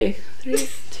3,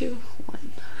 2, 1.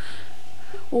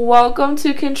 Welcome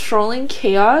to Controlling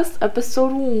Chaos,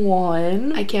 episode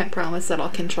 1. I can't promise that I'll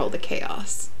control the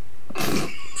chaos.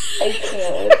 I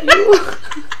can't.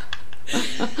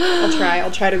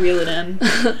 I'll try to reel it in.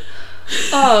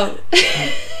 I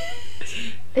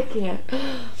can't.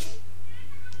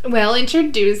 Well,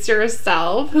 introduce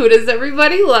yourself. Who does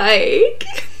everybody like?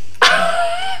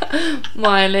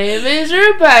 My name is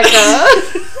Rebecca.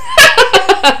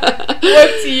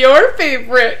 What's your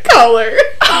favorite color?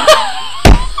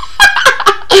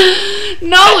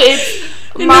 No, it's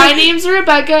my name's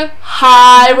Rebecca.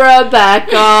 Hi,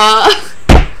 Rebecca.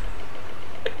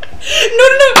 No.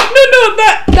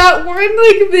 That one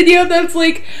like video that's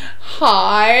like,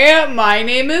 hi, my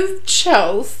name is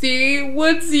Chelsea.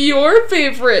 What's your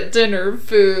favorite dinner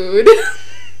food?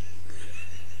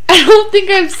 I don't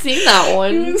think I've seen that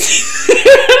one.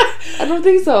 I don't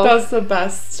think so. That's the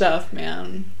best stuff,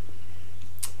 man.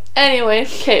 Anyway,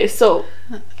 okay, so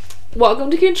welcome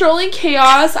to Controlling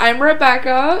Chaos. I'm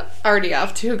Rebecca. Already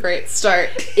off to a great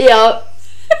start. Yep.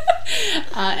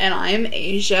 And I'm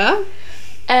Asia.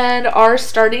 And our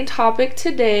starting topic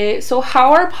today, so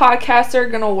how our podcasts are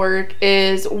going to work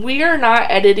is we are not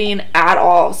editing at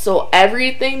all. So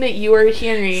everything that you are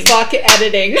hearing... Fuck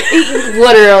editing.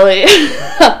 Literally.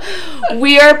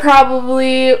 We are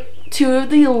probably two of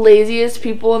the laziest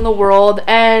people in the world.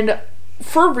 And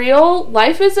for real,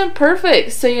 life isn't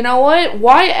perfect. So you know what?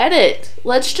 Why edit?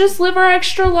 Let's just live our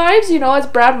extra lives, you know, as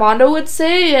Brad Mondo would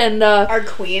say. And our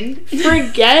queen.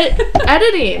 Forget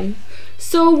editing.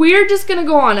 So we're just going to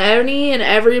go on any and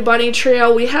every bunny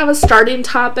trail. We have a starting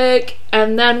topic,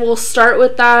 and then we'll start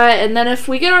with that. And then if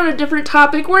we get on a different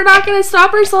topic, we're not going to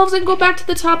stop ourselves and go back to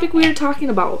the topic we were talking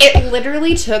about. It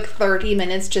literally took 30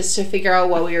 minutes just to figure out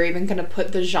what we were even going to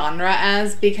put the genre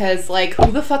as, because, like,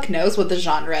 who the fuck knows what the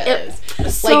genre is?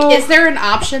 So, like, is there an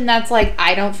option that's like,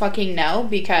 I don't fucking know?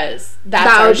 Because that's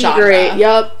that our would genre. be great.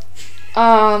 Yep.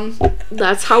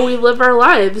 That's how we live our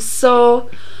lives. So...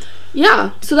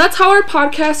 yeah, so that's how our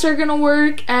podcasts are going to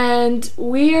work, and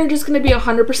we are just going to be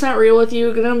 100% real with you.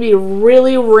 It's going to be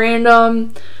really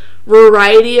random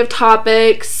variety of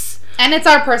topics. And it's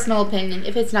our personal opinion.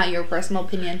 If it's not your personal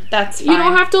opinion, that's fine. You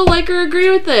don't have to like or agree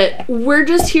with it. We're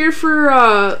just here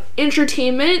for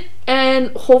entertainment,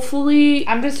 and hopefully...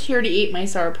 I'm just here to eat my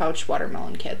Sour Pouch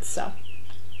watermelon kids, so...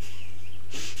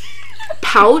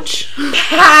 Pouch?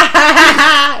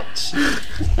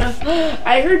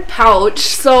 I heard pouch,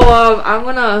 so I'm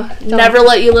gonna never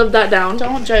let you live that down.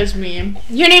 Don't judge me.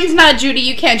 Your name's not Judy,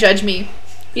 you can't judge me.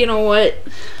 You know what?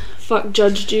 Fuck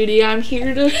Judge Judy. I'm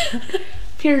here to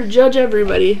judge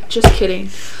everybody. Just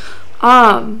kidding.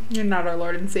 You're not our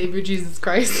Lord and Savior Jesus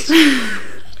Christ.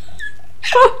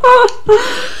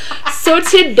 So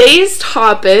today's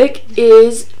topic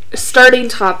is starting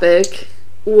topic.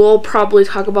 We'll probably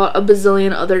talk about a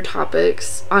bazillion other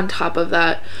topics on top of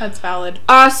that. That's valid.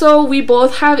 Also, we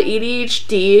both have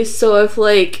ADHD, so if,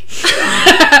 like...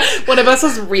 one of us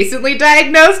was recently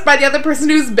diagnosed by the other person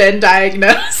who's been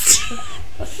diagnosed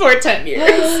for 10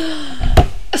 years.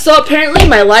 So apparently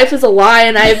my life is a lie,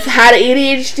 and I've had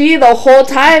ADHD the whole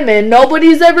time, and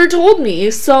nobody's ever told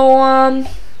me. So,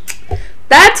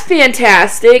 that's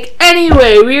fantastic.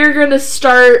 Anyway, we are going to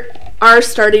start our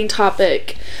starting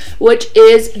topic, which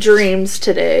is dreams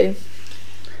today.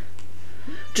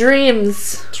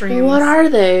 Dreams. What are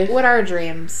they? What are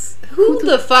dreams? Who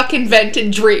the fuck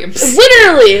invented dreams?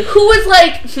 Literally. Who was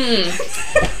like,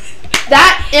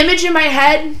 that image in my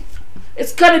head,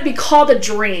 it's gonna be called a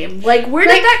dream. Like, where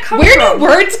did that come from? Where do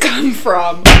words come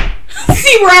from?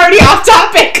 See, we're already off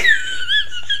topic.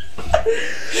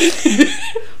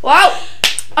 Wow.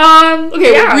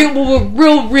 Okay, yeah. we'll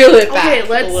reel it back a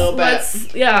little bit.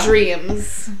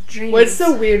 Dreams. What's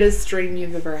the weirdest dream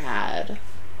you've ever had?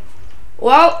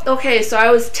 Well, okay, so I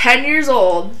was 10 years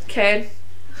old, okay?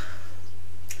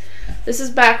 This is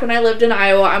back when I lived in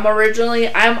Iowa. I'm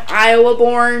Iowa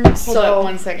born, Hold up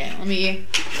 1 second. Let me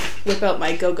whip out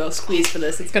my go-go squeeze for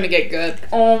this. It's gonna get good.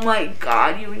 Oh my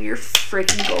god, you and your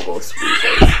freaking go-go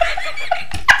squeezes.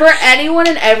 For anyone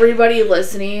and everybody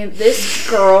listening, this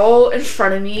girl in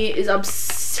front of me is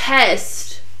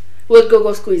obsessed with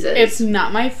go-go squeezes. It's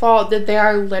not my fault that they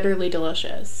are literally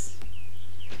delicious.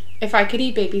 If I could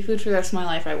eat baby food for the rest of my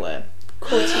life, I would.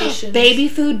 Quotations. Baby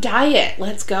food diet.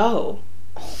 Let's go.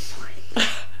 Oh my god.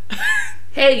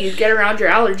 Hey, you'd get around your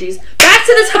allergies. Back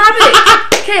to the topic!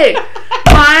 Okay.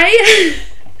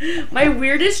 My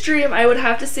weirdest dream, I would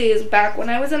have to say, is back when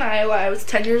I was in Iowa. I was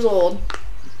 10 years old.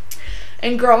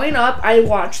 And growing up, I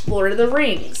watched Lord of the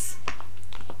Rings.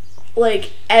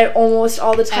 like almost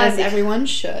all the time. As everyone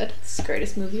should. It's the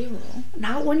greatest movie ever.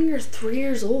 Not when you're 3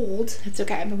 years old. It's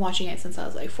okay. I've been watching it since I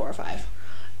was like 4 or 5.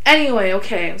 Anyway,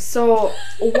 okay, so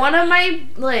one of my,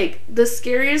 like, the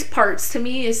scariest parts to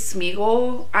me is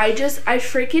Smeagol. I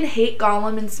freaking hate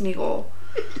Gollum and Smeagol.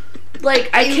 Like,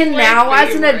 I can now,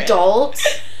 as an adult...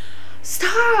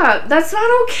 Stop! That's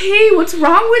not okay. What's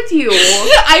wrong with you?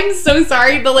 I'm so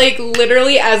sorry, but, like,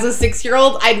 literally, as a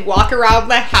 6-year-old, I'd walk around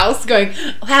the house going,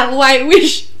 how I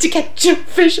wish to catch a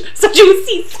fish such a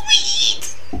sea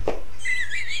sweet!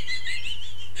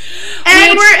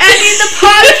 And we're ending the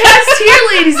podcast here,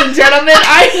 ladies and gentlemen.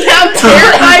 I'm now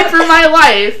terrified for my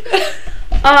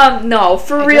life. No,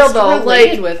 for real though.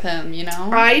 Like, with him, you know?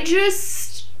 I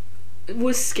just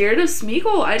was scared of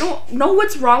Smeagol. I don't know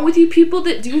what's wrong with you people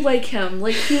that do like him.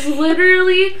 Like, he's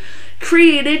literally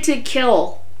created to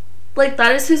kill. Like,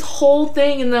 that is his whole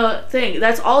thing in the thing.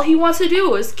 That's all he wants to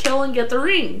do is kill and get the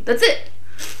ring. That's it.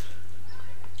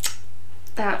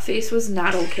 That face was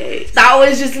not okay. That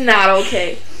was just not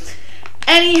okay.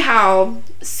 Anyhow,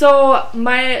 so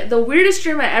the weirdest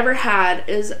dream I ever had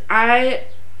is I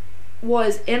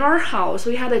was in our house.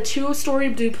 We had a 2-story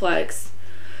duplex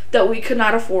that we could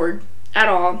not afford at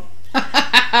all.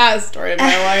 Story of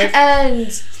my life.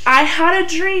 And I had a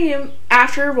dream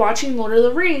after watching Lord of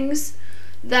the Rings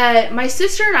that my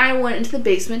sister and I went into the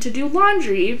basement to do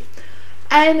laundry.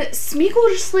 And Smeagol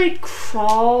just, like,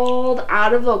 crawled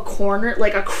out of a corner,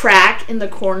 like, a crack in the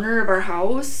corner of our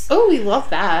house. Oh, we love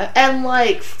that. And,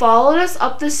 like, followed us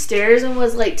up the stairs and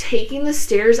was, like, taking the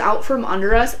stairs out from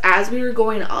under us as we were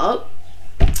going up.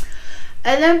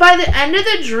 And then by the end of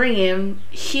the dream,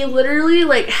 he literally,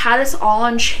 like, had us all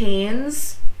on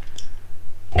chains.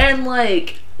 And,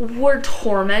 like, were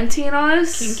tormenting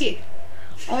us. Kinky.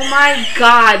 Oh my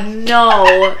god, no.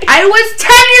 I was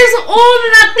 10 years old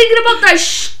and not thinking about that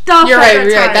stuff. You're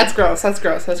right. That's gross.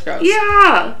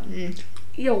 Yeah.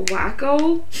 You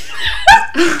wacko.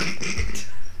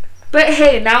 But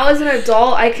hey, now as an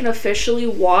adult, I can officially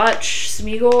watch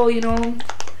Smeagol, you know,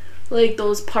 like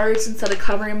those parts instead of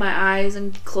covering my eyes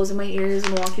and closing my ears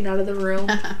and walking out of the room.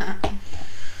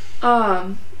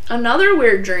 Another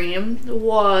weird dream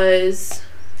was...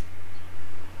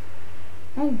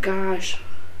 Oh gosh.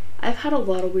 I've had a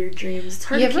lot of weird dreams. It's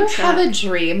hard to keep track. You ever have a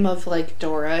dream of, like,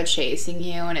 Dora chasing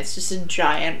you and it's just a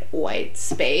giant white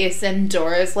space and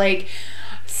Dora's, like,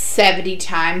 70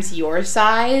 times your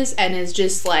size and is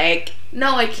just, like...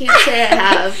 No, I can't say I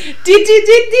have.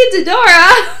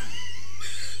 Dora!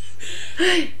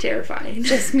 Terrifying.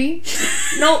 Just me?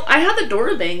 No, I had the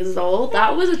Dora bangs, though.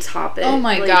 That was a topic. Oh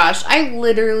my gosh. I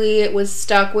literally was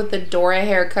stuck with the Dora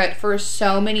haircut for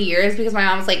so many years because my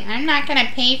mom was like, I'm not gonna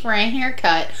pay for a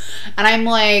haircut. And I'm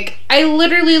like, I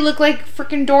literally look like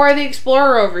freaking Dora the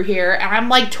Explorer over here. And I'm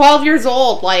like 12 years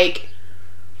old. Like,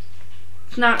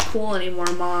 it's not cool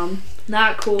anymore, Mom.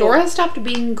 Not cool. Dora stopped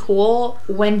being cool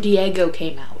when Diego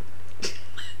came out.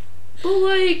 But,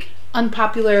 like...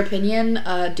 Unpopular opinion,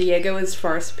 Diego is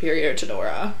far superior to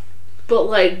Dora. But,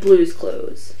 like, Blue's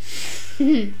Clues.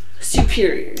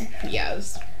 Superior.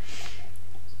 Yes.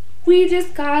 We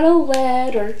just got a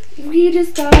letter. We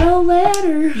just got a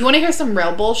letter. You want to hear some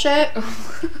real bullshit?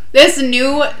 This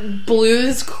new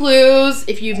Blue's Clues,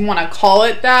 if you want to call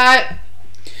it that,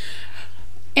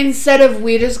 instead of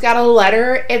we just got a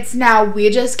letter, it's now we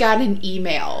just got an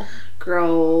email.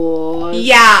 Gross.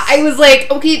 Yeah, I was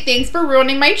like, okay, thanks for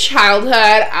ruining my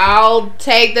childhood. I'll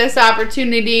take this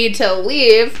opportunity to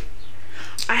leave.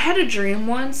 I had a dream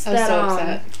once I was so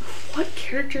upset. What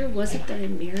character was it that I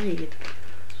married?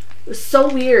 It was so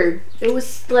weird. It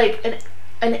was like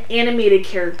an animated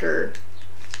character.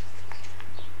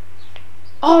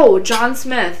 Oh, John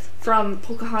Smith from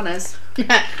Pocahontas.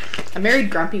 I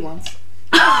married Grumpy once.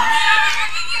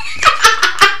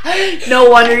 No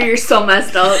wonder you're so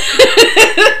messed up.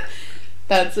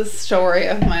 That's the story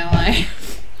of my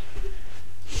life.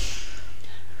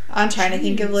 I'm trying to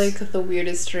think of, like, the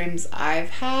weirdest dreams I've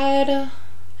had.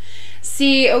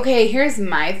 See, okay, here's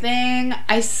my thing.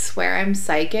 I swear I'm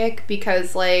psychic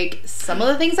because, like, some of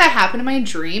the things that happen in my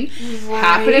dream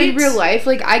happen in real life.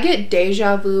 Like, I get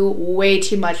deja vu way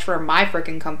too much for my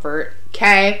freaking comfort,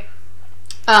 okay?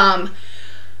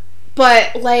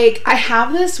 But, like, I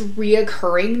have this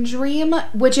reoccurring dream,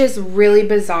 which is really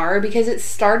bizarre because it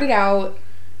started out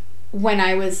when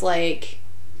I was, like,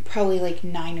 probably, like,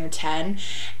 9 or 10.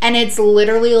 And it's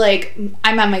literally, like,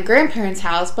 I'm at my grandparents'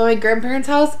 house, but my grandparents'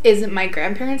 house isn't my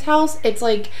grandparents' house. It's,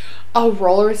 like, a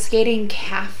roller skating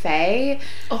cafe.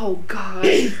 Oh, God.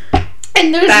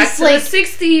 And there's Back this, to like, the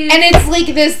 60s. And it's,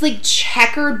 like, this, like,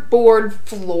 checkered board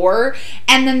floor.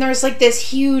 And then there's, like, this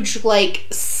huge, like,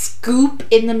 scoop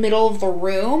in the middle of the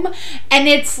room, and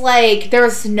it's like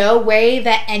there's no way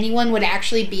that anyone would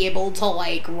actually be able to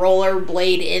like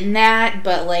rollerblade in that,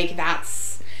 but like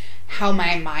that's how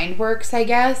my mind works, I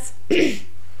guess.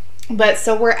 But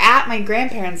so we're at my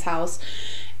grandparents' house,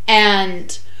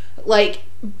 and like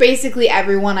basically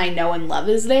everyone I know and love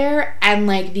is there, and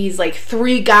like these like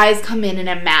 3 guys come in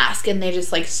a mask and they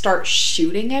just like start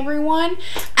shooting everyone,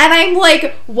 and I'm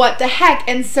like, what the heck?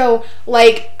 And so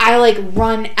like I like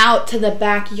run out to the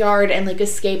backyard and like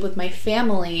escape with my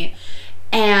family,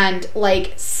 and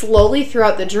like slowly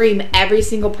throughout the dream every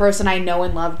single person I know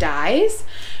and love dies.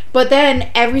 But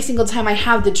then every single time I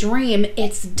have the dream,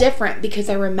 it's different because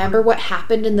I remember what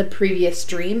happened in the previous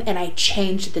dream and I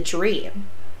changed the dream.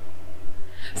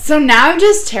 So now I'm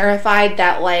just terrified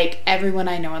that, like, everyone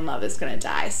I know and love is going to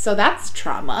die. So that's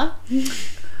trauma.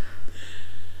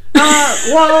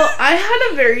 Well, I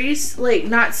had a very, like,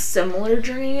 not similar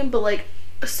dream, but, like,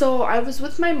 so I was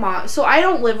with my mom. So I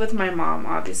don't live with my mom,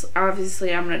 obviously.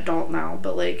 Obviously, I'm an adult now,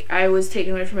 but, like, I was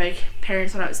taken away from my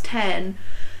parents when I was 10.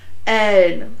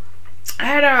 And I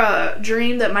had a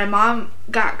dream that my mom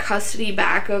got custody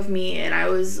back of me, and I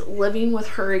was living with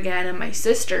her again and my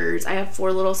sisters. I have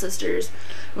 4 little sisters.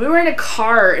 We were in a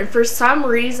car, and for some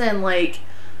reason, like,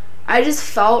 I just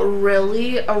felt a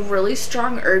really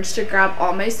strong urge to grab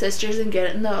all my sisters and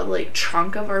get in the, like,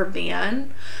 trunk of our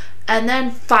van. And then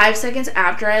 5 seconds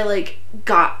after I, like,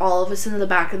 got all of us into the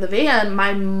back of the van,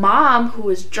 my mom, who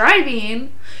was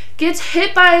driving, gets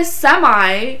hit by a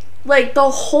semi. Like, the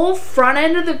whole front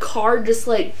end of the car just,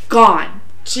 like, gone.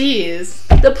 Jeez.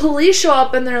 The police show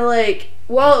up and they're like,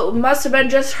 well, it must have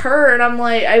been just her. And I'm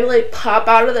like, I, like, pop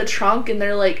out of the trunk and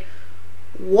they're like,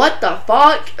 what the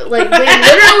fuck? Like, they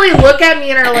literally look at me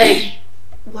and are like,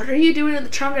 what are you doing in the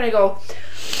trunk? And I go,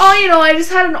 oh, you know, I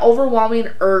just had an overwhelming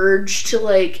urge to,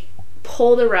 like,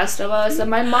 pull the rest of us. And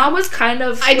my mom was kind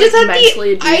of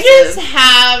mentally abusive. I just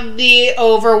have the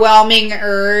overwhelming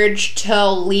urge to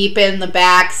leap in the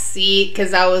back seat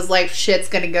because I was like, shit's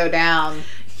gonna go down.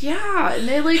 Yeah, and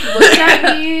they, like, looked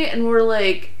at me and were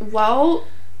like, well,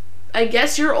 I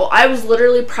guess you're old. I was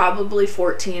literally probably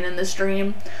 14 in this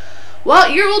dream.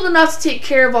 Well, you're old enough to take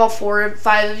care of all 4 or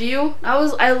 5 of you.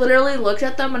 I literally looked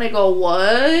at them and I go,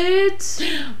 what?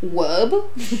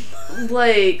 Wub?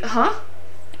 Like, huh?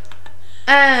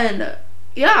 And,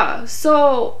 yeah,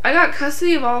 so I got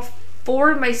custody of all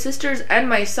 4 of my sisters and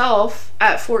myself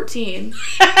at 14.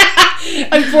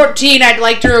 I'm 14. I'd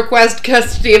like to request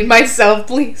custody of myself,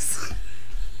 please.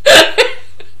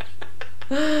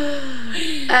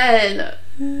 And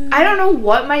I don't know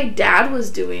what my dad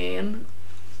was doing,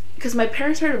 because my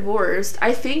parents are divorced.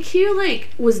 I think he, like,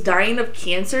 was dying of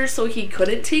cancer, so he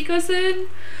couldn't take us in.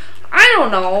 I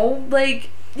don't know.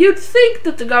 Like, you'd think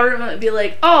that the government would be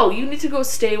like, oh, you need to go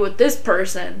stay with this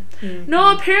person. Mm-hmm.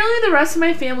 No, apparently the rest of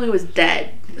my family was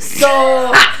dead.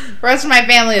 So the rest of my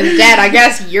family is dead. I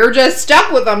guess you're just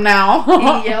stuck with them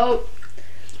now. Yep.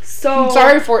 So I'm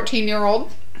sorry,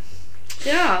 14-year-old.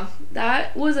 Yeah,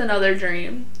 that was another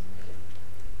dream.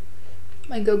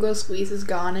 My go-go squeeze is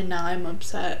gone and now I'm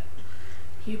upset.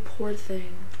 You poor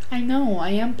thing. I know,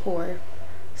 I am poor.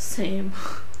 Same.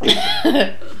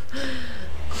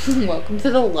 Welcome to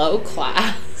the low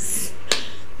class.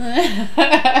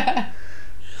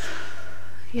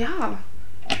 Yeah.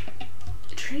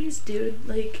 Dreams, dude.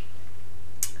 Like,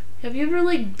 have you ever,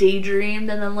 like, daydreamed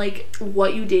and then, like,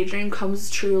 what you daydream comes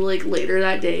true, like, later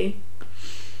that day?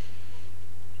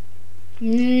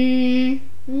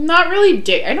 Not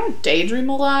really. I don't daydream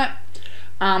a lot.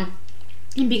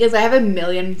 Because I have a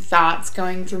million thoughts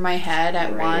going through my head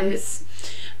at once.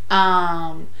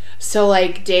 So,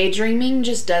 like, daydreaming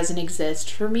just doesn't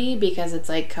exist for me because it's,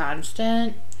 like,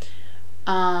 constant.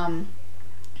 But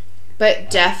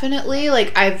definitely,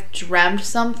 like, I've dreamt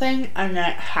something and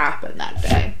it happened that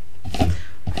day.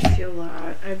 I feel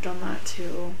that. I've done that,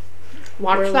 too.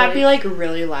 Watch that be, like,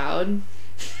 really loud.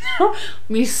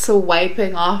 Me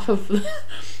swiping off of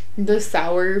the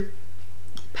sour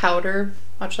powder.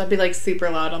 Watch that be, like, super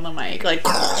loud on the mic. Like...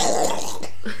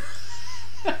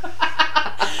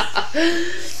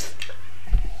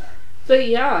 But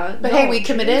yeah. But no, hey, we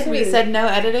committed. We said no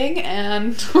editing,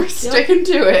 and we're sticking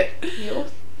to it. Yep.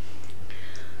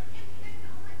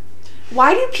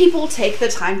 Why do people take the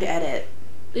time to edit?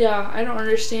 Yeah, I don't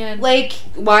understand. Like,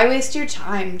 why waste your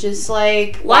time? Just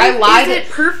like, why lie to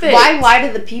perfect? Why lie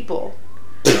to the people?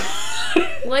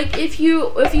 Like, if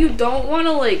you don't want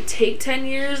to, like, take 10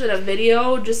 years in a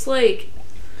video, just, like,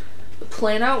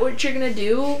 plan out what you're gonna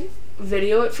do,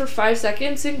 video it for 5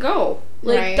 seconds, and go.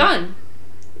 Like, right. Done.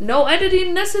 No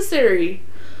editing necessary.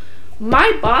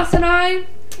 My boss and I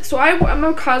So I'm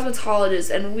a cosmetologist,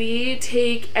 and we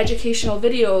take educational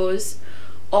videos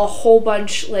a whole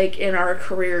bunch, like, in our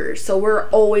careers. So we're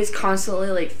always constantly,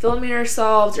 like, filming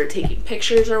ourselves or taking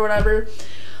pictures or whatever.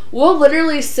 We'll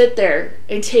literally sit there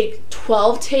and take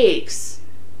 12 takes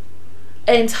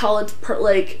until it's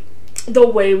like the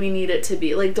way we need it to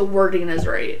be, like the wording is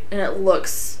right and it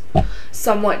looks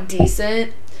somewhat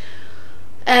decent,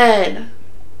 and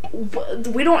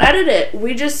we don't edit it.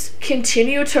 We just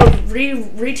continue to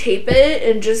retape it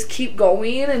and just keep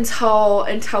going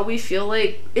until we feel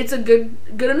like it's a good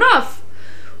enough.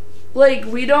 Like,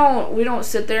 we don't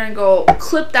sit there and go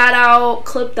clip that out,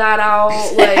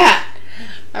 like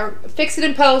or fix it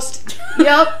in post.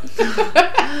 Yep.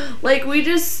 Like, we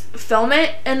just film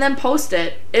it and then post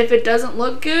it. If it doesn't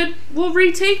look good, we'll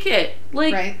retake it.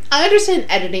 Like, right. I understand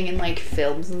editing in, like,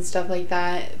 films and stuff like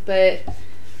that, but,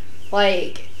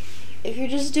 like, if you're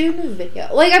just doing a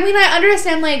video, like, I mean, I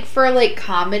understand, like, for, like,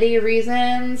 comedy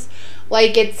reasons,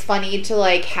 like, it's funny to,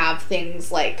 like, have things,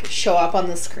 like, show up on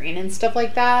the screen and stuff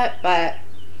like that, but,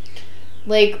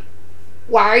 like,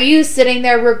 why are you sitting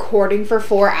there recording for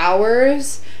 4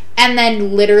 hours and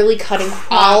then literally cutting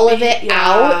all of it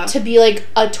out to be, like,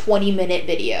 a 20-minute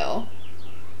video?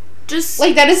 Just,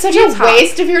 like, that is such a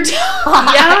waste of your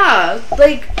time. Yeah.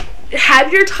 Like,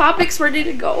 have your topics ready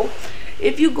to go.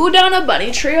 If you go down a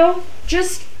bunny trail,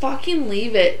 just fucking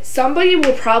leave it. Somebody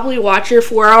will probably watch your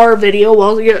 4-hour video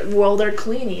while they're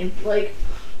cleaning. Like,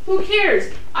 who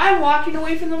cares? I'm walking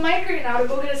away from the mic right now to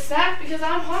go get a snack because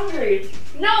I'm hungry.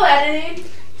 No editing.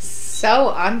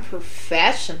 So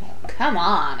unprofessional. Come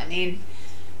on. I mean,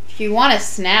 if you want a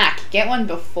snack, get one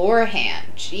beforehand.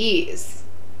 Jeez.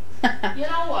 You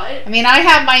know what? I mean, I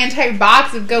have my entire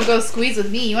box of Go-Go Squeeze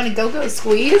with me. You want a Go-Go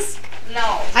Squeeze?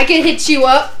 No. I can hit you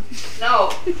up.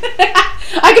 No.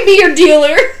 I could be your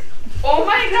dealer. Oh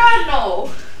my god,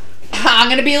 no. I'm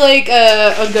gonna be like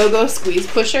a Go-Go Squeeze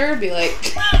pusher. Be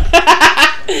like,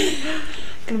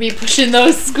 gonna be pushing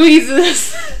those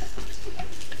squeezes.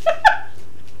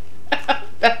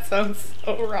 That sounds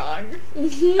so wrong.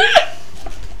 Mm-hmm.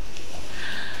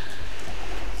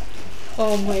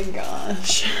 Oh my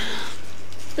gosh.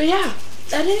 But yeah,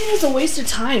 editing is a waste of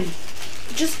time.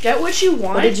 Just get what you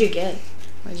want. What did you get?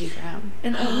 What did you grab?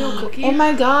 An oatmeal cookie. Oh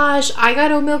my gosh, I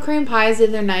got oatmeal cream pies the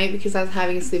other night because I was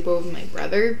having a sleepover with my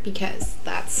brother, because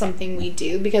that's something we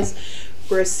do, because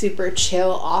we're a super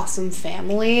chill, awesome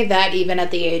family that even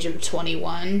at the age of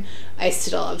 21, I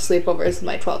still have sleepovers with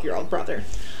my 12-year-old brother.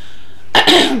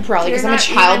 Probably because I'm a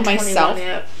child myself.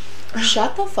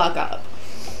 Shut the fuck up.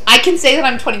 I can say that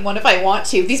I'm 21 if I want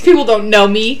to. These people don't know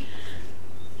me.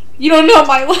 You don't know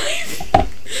my life.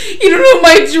 You don't know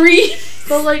my dreams.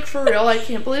 But, like, for real, I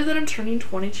can't believe that I'm turning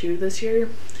 22 this year.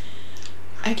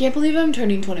 I can't believe I'm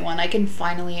turning 21. I can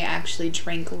finally actually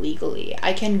drink legally.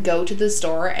 I can go to the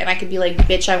store and I can be like,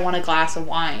 bitch, I want a glass of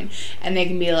wine. And they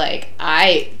can be like,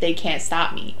 they can't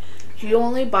stop me. You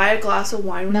only buy a glass of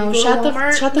wine when you go to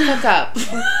Walmart? Shut the fuck up.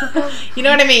 You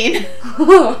know what I mean?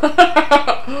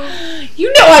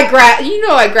 You know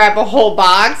I grab a whole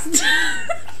box.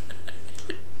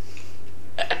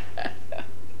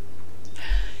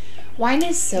 Wine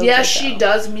is so yes, good, she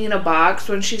does mean a box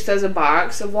when she says a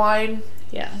box of wine.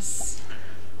 Yes.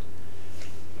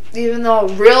 Even though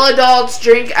real adults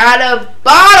drink out of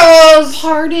bottles.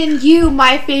 Pardon you,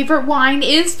 my favorite wine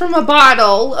is from a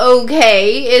bottle,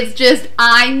 okay? It's just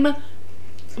I'm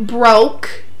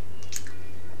broke.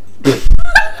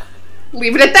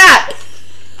 Leave it at that.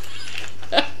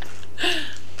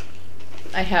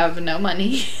 I have no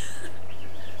money.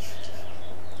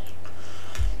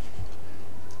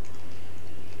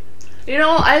 You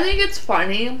know, I think it's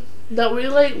funny that we,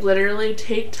 like, literally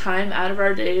take time out of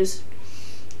our days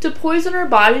to poison our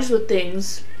bodies with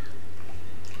things.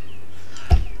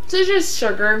 Such as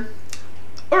sugar.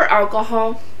 Or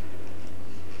alcohol.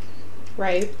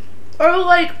 Right. Or,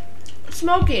 like,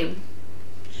 smoking.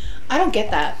 I don't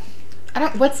get that.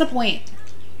 What's the point?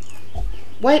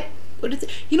 What is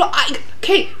it? You know,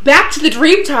 okay, back to the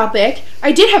dream topic.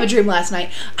 I did have a dream last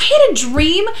night. I had a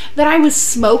dream that I was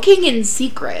smoking in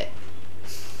secret.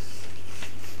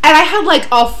 And I had, like,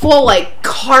 a full, like,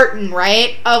 carton,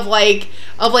 right? Of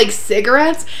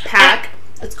cigarettes. Pack.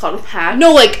 It's called a pack.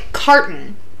 No, like,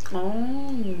 carton.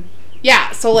 Oh. Yeah,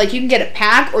 so, like, you can get a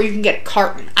pack or you can get a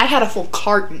carton. I had a full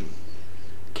carton.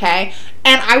 Okay?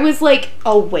 And I was, like,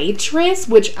 a waitress,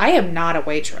 which I am not a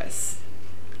waitress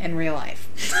in real life.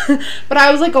 But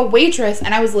I was, like, a waitress,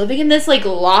 and I was living in this, like,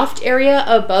 loft area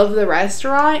above the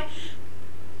restaurant.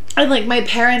 And, like, my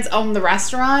parents owned the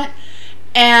restaurant.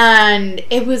 And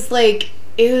it was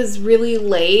really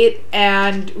late,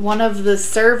 and one of the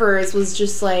servers was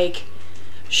just like,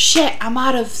 shit, I'm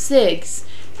out of cigs.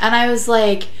 And I was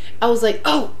like,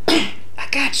 oh, I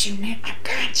got you, man. I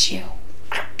got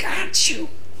you.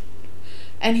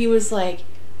 And he was like,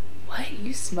 what,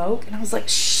 you smoke? And I was like,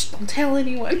 shh, don't tell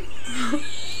anyone.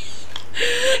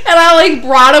 And I like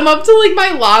brought him up to like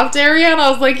my loft area and I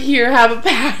was like, here, have a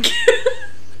pack.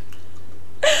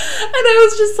 And I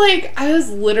was just like, I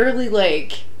was literally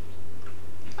like,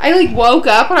 I like woke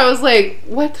up and I was like,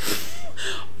 what?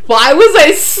 Why was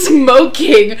I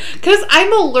smoking? Because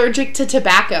I'm allergic to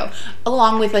tobacco,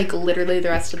 along with like literally the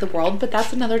rest of the world, but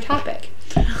that's another topic.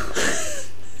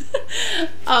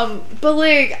 But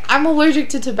like, I'm allergic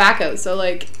to tobacco, so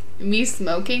like, me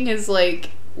smoking is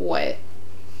like, what?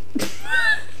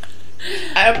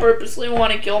 I purposely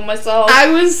want to kill myself.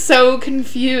 I was so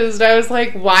confused. I was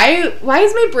like, why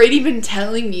is my brain even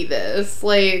telling me this?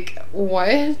 Like,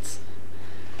 what?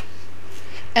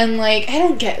 And like, I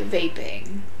don't get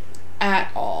vaping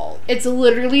at all. It's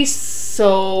literally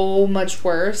so much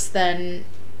worse than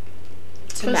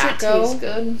tobacco. It tastes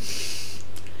good.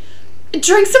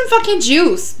 Drink some fucking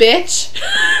juice, bitch.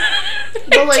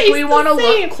 But like, we want to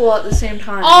look cool at the same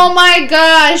time. Oh my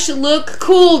gosh, look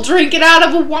cool. Drink it out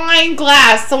of a wine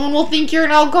glass. Someone will think you're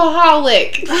an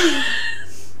alcoholic.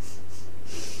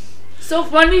 So,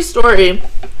 funny story.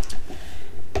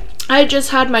 I just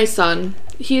had my son.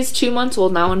 He's 2 months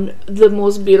old now and the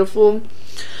most beautiful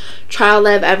child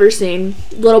I've ever seen.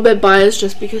 A little bit biased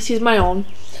just because he's my own.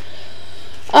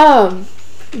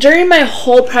 During my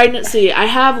whole pregnancy, I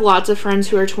have lots of friends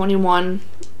who are 21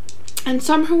 and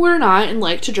some who are not and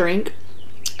like to drink.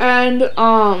 And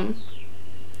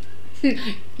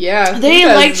yeah, they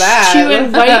liked to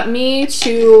invite me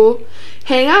to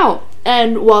hang out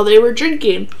and while they were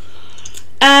drinking.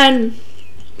 And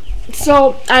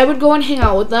so I would go and hang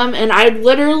out with them and I'd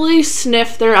literally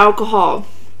sniff their alcohol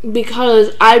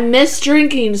because I miss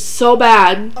drinking so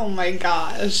bad. Oh my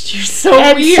gosh, you're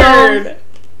so weird. So,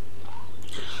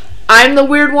 I'm the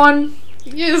weird one.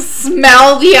 You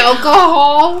smell the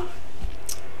alcohol?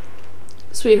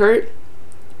 Sweetheart,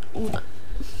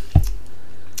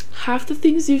 half the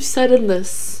things you've said in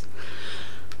this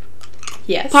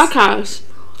podcast.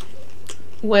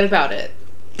 What about it?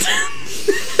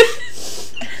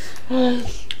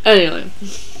 Anyway.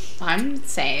 I'm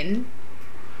sane.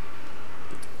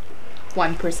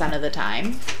 1% of the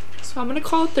time. So I'm gonna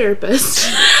call a therapist.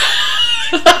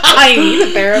 I need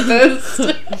a therapist.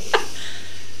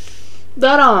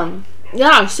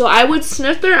 Yeah, so I would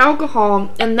sniff their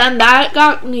alcohol, and then that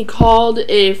got me called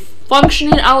a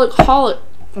functioning alcoholic.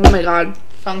 Oh my god.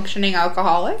 Functioning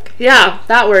alcoholic? Yeah,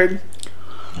 that word.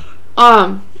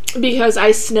 Because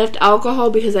I sniffed alcohol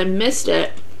because I missed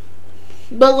it.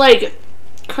 But like,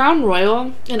 Crown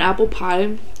Royal and apple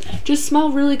pie just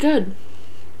smell really good.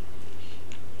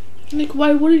 Like,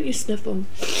 why wouldn't you sniff them?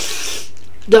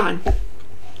 Done.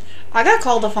 I got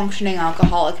called a functioning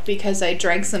alcoholic because I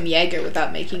drank some Jaeger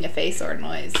without making a face or a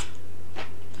noise.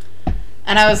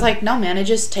 And I was like, no man, it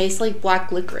just tastes like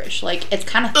black licorice. Like, it's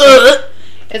kind of thick.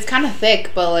 It's kind of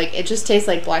thick, but like, it just tastes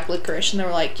like black licorice. And they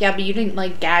were like, yeah, but you didn't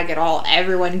like gag at all.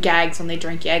 Everyone gags when they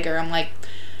drink Jaeger. I'm like,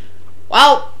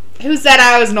 well, who said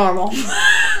I was normal?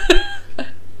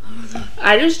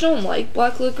 I just don't like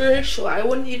black licorice, so I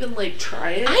wouldn't even like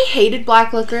try it. I hated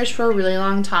black licorice for a really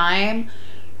long time,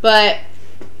 but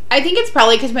I think it's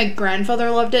probably because my grandfather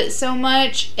loved it so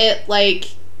much. It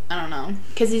like, I don't know,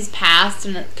 because he's passed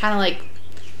and it kind of like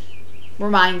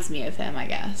reminds me of him, I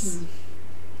guess. Mm.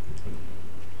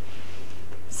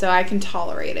 So I can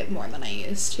tolerate it more than I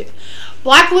used to.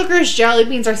 Black licorice jelly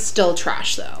beans are still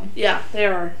trash though. Yeah, they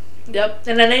are. Yep.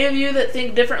 And any of you that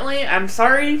think differently, I'm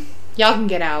sorry. Y'all can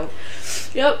get out.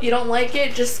 Yep, you don't like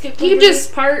it, just skip over this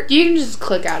part. You can just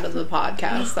click out of the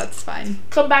podcast. That's fine.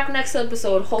 Come back next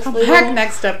episode. Hopefully Come back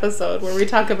next episode where we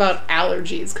talk about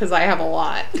allergies, because I have a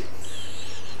lot.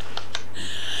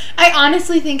 I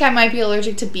honestly think I might be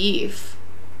allergic to beef.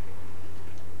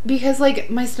 Because, like,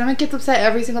 my stomach gets upset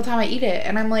every single time I eat it.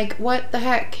 And I'm like, what the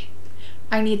heck?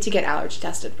 I need to get allergy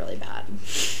tested really bad.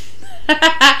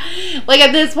 Like,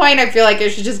 at this point, I feel like I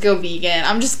should just go vegan.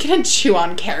 I'm just gonna chew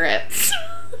on carrots.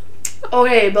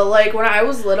 Okay, but, like, when I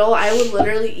was little, I would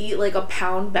literally eat, like, a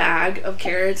pound bag of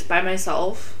carrots by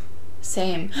myself.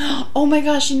 Same. Oh my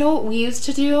gosh, you know what we used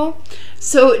to do?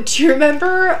 So, do you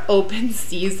remember Open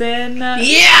Season?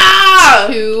 Yeah!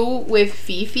 2 with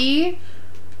Fifi?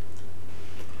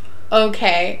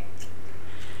 Okay.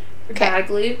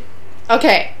 Bagley.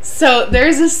 Okay, so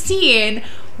there's a scene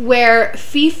where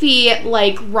Fifi,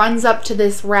 like, runs up to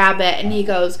this rabbit and he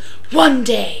goes, "One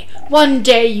day, one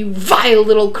day, you vile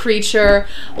little creature,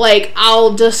 like,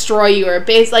 I'll destroy you, or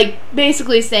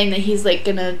basically saying that he's, like,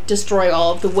 gonna destroy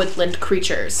all of the woodland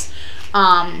creatures.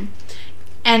 And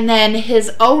then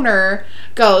his owner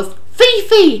goes,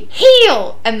 Fifi,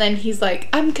 heal! And then he's like,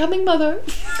 I'm coming, mother.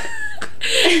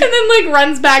 And then, like,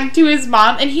 runs back to his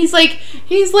mom, and he's like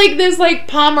this, like,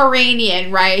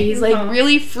 Pomeranian, right? He's, like,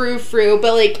 really frou-frou,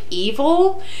 but, like,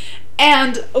 evil.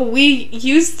 And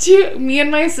me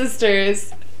and my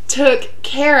sisters took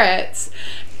carrots,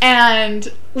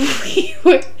 and we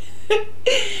would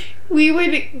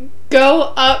go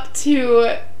up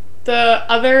to the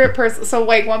other person. So,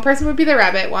 like, one person would be the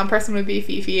rabbit, one person would be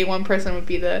Fifi, one person would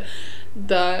be the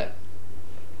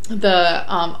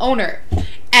owner.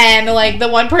 And, like, the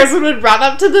one person would run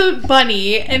up to the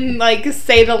bunny and, like,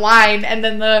 say the line, and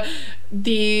then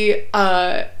the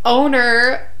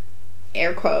owner,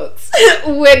 air quotes,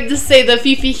 would say the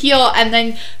Fifi heal, and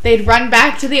then they'd run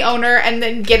back to the owner and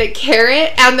then get a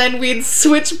carrot, and then we'd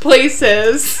switch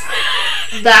places.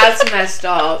 That's messed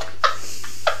up.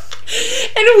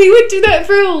 And we would do that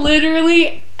for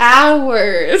literally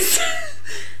hours.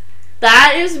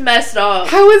 That is messed up.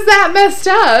 How is that messed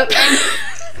up?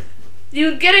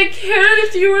 You'd get a carrot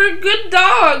if you were a good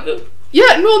dog.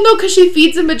 Yeah, well, no, because she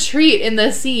feeds him a treat in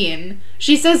the scene.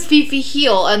 She says Fifi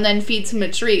heal and then feeds him a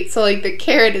treat. So, like, the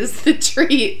carrot is the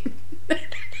treat.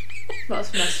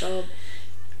 That's messed up.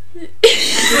 We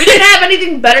didn't have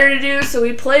anything better to do, so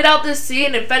we played out this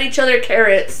scene and fed each other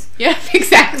carrots. Yeah,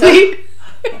 exactly.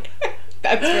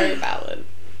 That's very valid.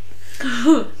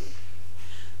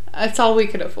 That's all we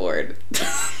could afford.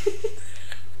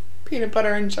 Peanut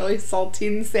butter and jelly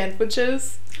saltine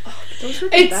sandwiches. Oh, those were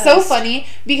the It's best. so funny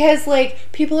because, like,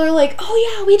 people are like,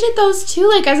 oh yeah, we did those too,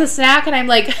 like, as a snack, and I'm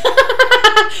like,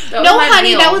 no honey,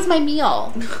 meal. that was my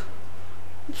meal.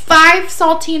 5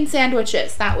 saltine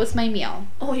sandwiches, that was my meal.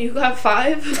 Oh, you got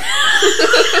 5?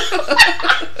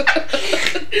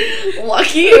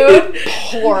 Lucky you.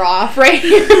 Pour off right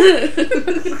here.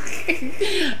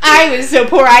 I was so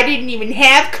poor I didn't even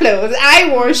have clothes. I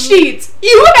wore sheets.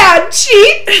 You had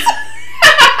sheets?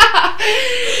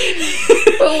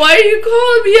 But why are you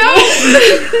calling me out?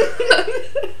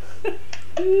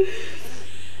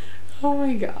 Oh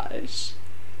my gosh.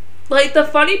 Like, the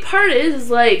funny part is,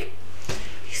 like,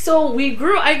 so I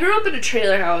grew up in a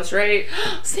trailer house, right?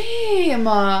 Same.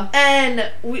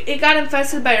 And it got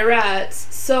infested by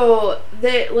rats. So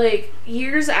that, like,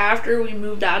 years after we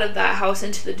moved out of that house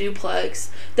into the duplex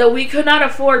that we could not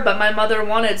afford, but my mother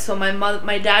wanted. So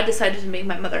my dad decided to make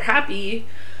my mother happy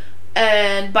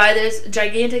and buy this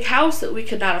gigantic house that we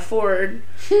could not afford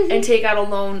and take out a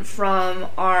loan from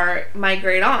my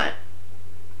great aunt.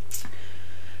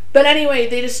 But anyway,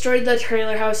 they destroyed the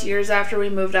trailer house years after we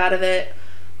moved out of it.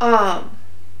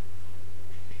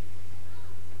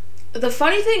 The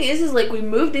funny thing is like we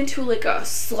moved into like a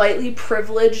slightly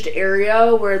privileged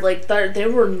area where like there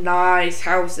were nice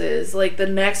houses. Like the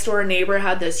next door neighbor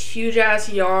had this huge ass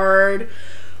yard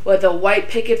with a white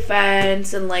picket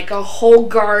fence and like a whole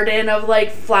garden of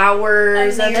like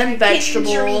flowers and then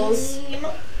vegetables.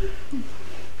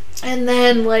 And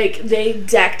then like they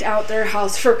decked out their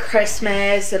house for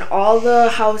Christmas and all the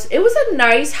house. It was a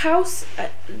nice house, a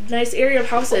nice area of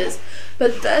houses.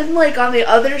 But then like on the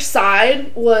other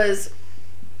side was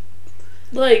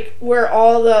like where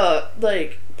all the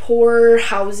like poor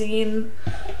housing,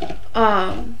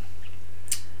 I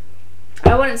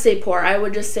wouldn't say poor, I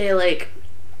would just say like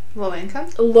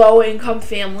low income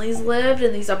families lived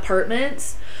in these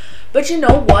apartments. But you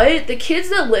know what? The kids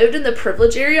that lived in the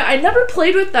privileged area, I never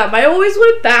played with them. I always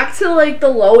went back to like the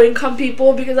low income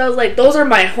people because I was like, those are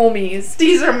my homies.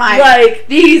 These are my people.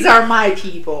 These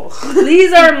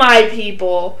are my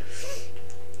people.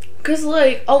 Cause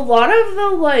like a lot of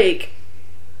the like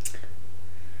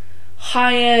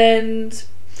high end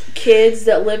kids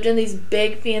that lived in these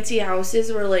big fancy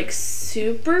houses were like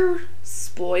super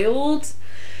spoiled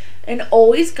and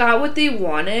always got what they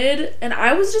wanted, and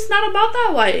I was just not about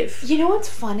that life. You know what's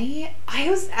funny? I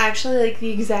was actually like the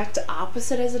exact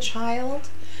opposite as a child.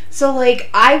 So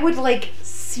like I would like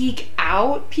seek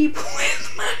out people with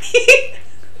money.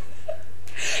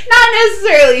 Not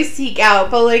necessarily seek out,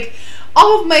 but like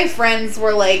all of my friends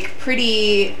were like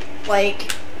pretty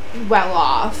like well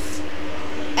off.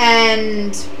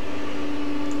 And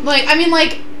like I mean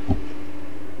like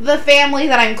the family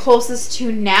that I'm closest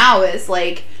to now is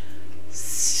like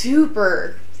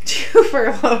super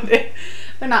duper loaded.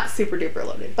 They're not super duper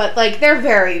loaded, but like they're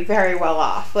very, very well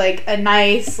off. Like a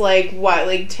nice like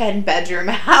 10 bedroom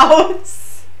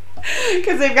house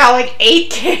because they've got like 8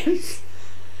 kids.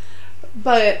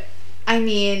 But I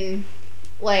mean,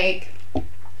 like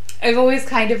I've always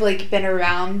kind of like been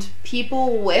around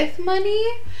people with money.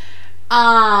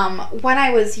 When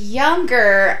I was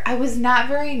younger, I was not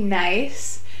very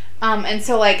nice. And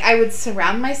so, like, I would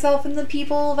surround myself in the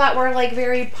people that were, like,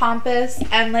 very pompous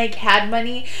and, like, had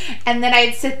money. And then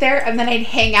I'd sit there and then I'd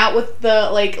hang out with the,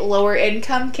 like, lower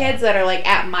income kids that are, like,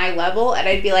 at my level. And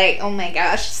I'd be like, oh my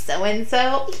gosh,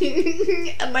 so-and-so.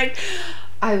 And, like,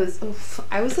 I was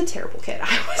a terrible kid.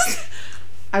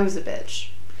 I was a bitch.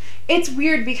 It's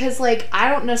weird because, like, I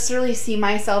don't necessarily see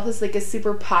myself as, like, a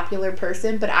super popular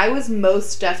person, but I was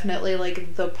most definitely,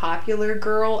 like, the popular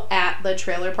girl at the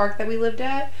trailer park that we lived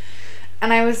at.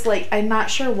 And I was, like, I'm not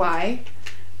sure why.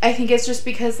 I think it's just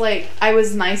because, like, I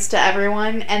was nice to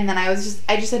everyone, and then I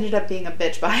just ended up being a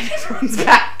bitch behind everyone's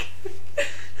back.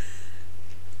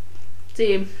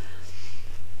 See,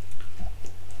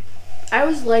 I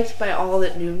was liked by all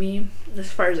that knew me,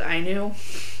 as far as I knew.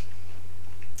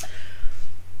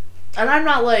 And I'm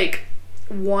not, like,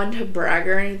 one to brag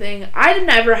or anything. I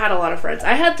never had a lot of friends.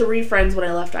 I had 3 friends when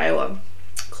I left Iowa.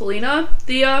 Kalina,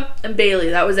 Thea, and Bailey.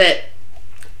 That was it.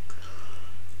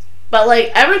 But,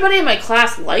 like, everybody in my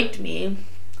class liked me.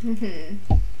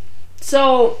 Mm-hmm.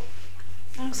 So,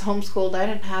 I was homeschooled. I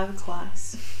didn't have a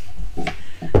class.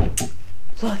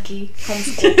 Lucky.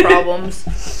 Homeschool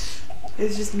problems. It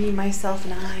was just me, myself,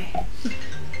 and I.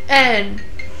 And,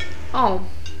 I'm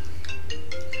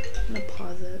gonna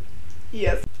pause it.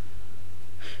 Yes.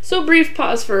 So, brief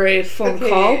pause for a phone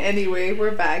call. Anyway,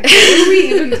 we're back. What are we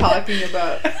even talking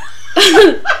about?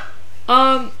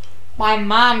 My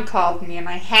mom called me and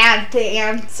I had to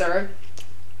answer.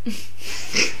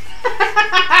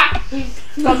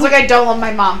 Sounds like I don't love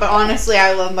my mom, but honestly,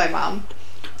 I love my mom.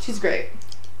 She's great.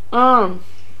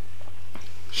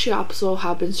 She also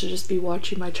happens to just be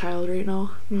watching my child right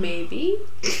now. Maybe.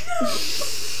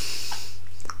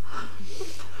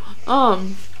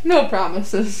 No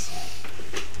promises.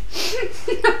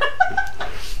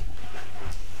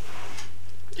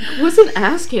 I wasn't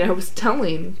asking, I was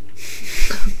telling.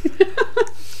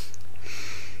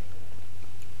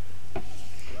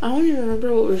 I don't even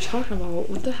remember what we were talking about.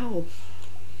 What the hell?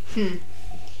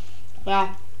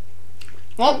 Yeah.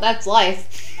 Well, that's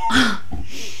life.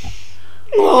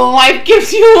 Oh, life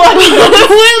gives you lemons.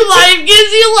 When life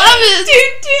gives you lemons.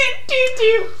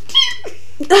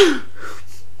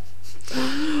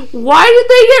 Why did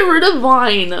they get rid of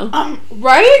Vine?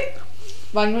 Right?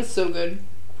 Vine was so good.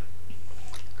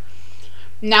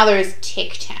 Now there's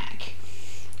TikTok.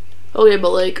 Okay,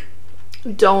 but like,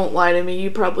 don't lie to me.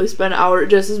 You probably spend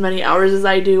just as many hours as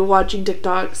I do watching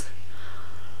TikToks.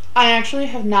 I actually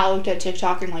have not looked at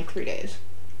TikTok in like 3 days.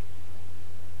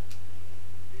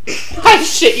 I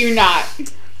shit you not.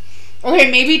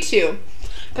 Okay, maybe 2.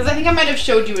 Because I think I might have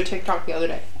showed you a TikTok the other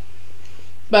day.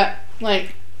 But,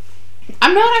 like,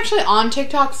 I'm not actually on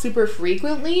TikTok super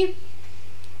frequently.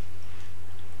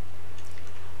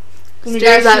 I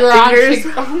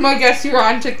guess you were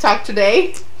on TikTok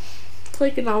today.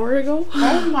 Like an hour ago.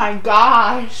 Oh my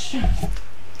gosh.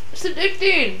 It's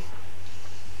addicting.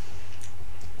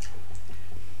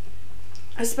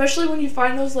 Especially when you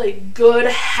find those like good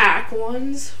hack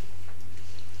ones.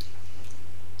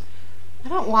 I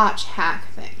don't watch hack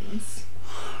things.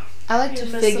 I like to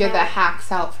figure the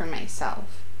hacks out for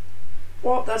myself.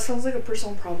 Well, that sounds like a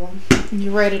personal problem.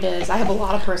 You're right, it is. I have a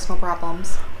lot of personal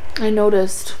problems. I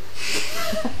noticed.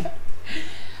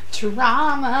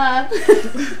 Trauma.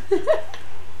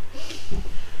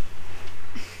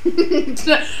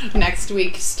 Next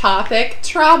week's topic,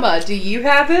 trauma. Do you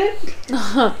have it?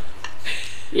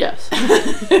 Yes.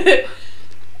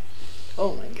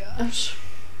 Oh my gosh.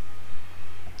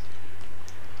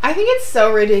 I think it's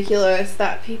so ridiculous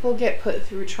that people get put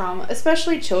through trauma,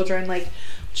 especially children. Like,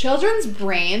 children's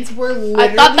brains were literally...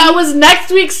 I thought that was next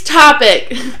week's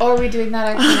topic. Oh, are we doing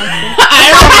that actually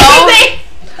next week?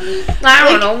 I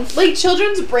don't know. Like,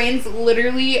 children's brains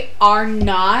literally are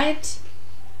not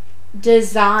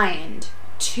designed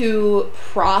to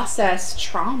process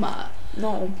trauma.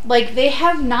 No. Like, they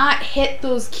have not hit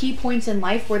those key points in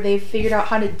life where they've figured out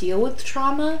how to deal with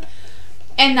trauma.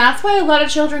 And that's why a lot of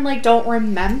children, like, don't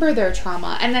remember their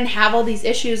trauma and then have all these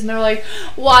issues. And they're like,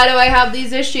 why do I have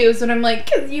these issues? And I'm like,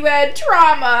 because you had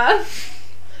trauma.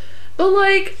 But,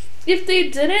 like, if they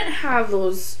didn't have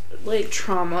those, like,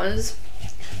 traumas,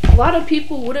 a lot of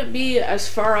people wouldn't be as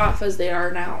far off as they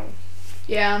are now.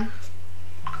 Yeah.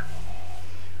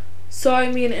 So, I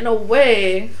mean, in a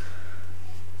way...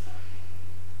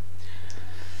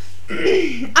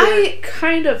 I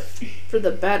kind of for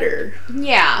the better.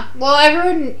 Yeah. Well,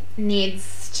 everyone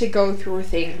needs to go through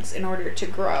things in order to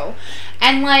grow.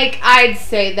 And, like, I'd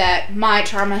say that my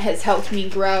trauma has helped me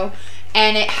grow.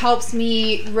 and it helps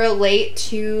me relate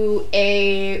to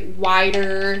a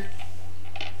wider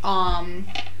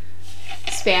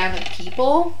span of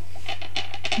people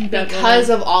because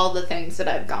of all the things that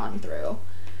I've gone through.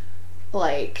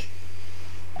 Like,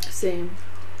 same.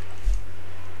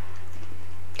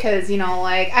 Because, you know,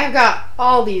 like, I've got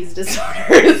all these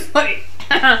disorders. Like,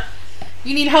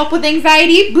 you need help with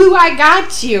anxiety? Boo, I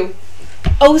got you.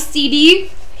 OCD,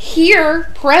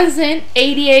 here, present.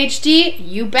 ADHD,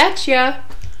 you betcha.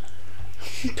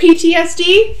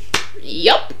 PTSD,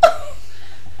 yup.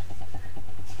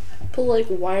 But, like,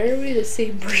 why are we the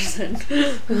same person?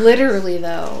 Literally,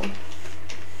 though.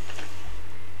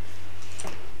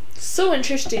 So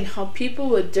interesting how people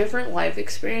with different life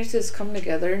experiences come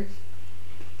together.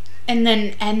 And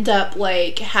then end up,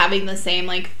 like, having the same,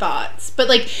 like, thoughts. But,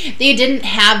 like, they didn't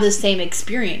have the same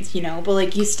experience, you know? But,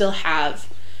 like, you still have,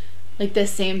 like, the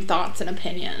same thoughts and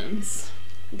opinions.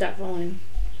 Definitely.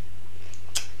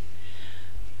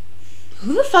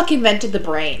 Who the fuck invented the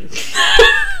brain?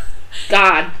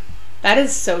 God. That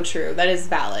is so true. That is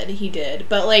valid. He did.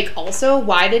 But, like, also,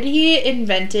 why did he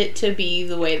invent it to be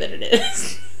the way that it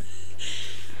is?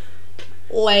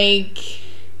 Like,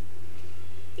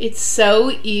 it's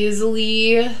so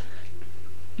easily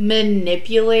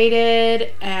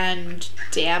manipulated and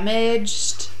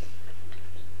damaged.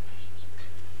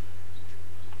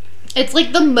 It's,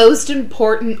 like, the most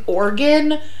important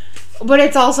organ, but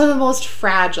it's also the most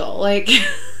fragile. Like...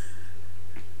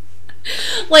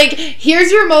 Like,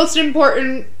 here's your most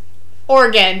important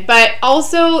organ, but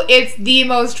also it's the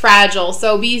most fragile,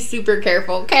 so be super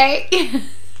careful, okay?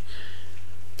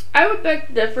 I would beg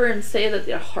to differ and say that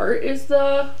the heart is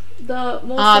the most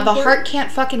important. The heart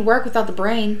can't fucking work without the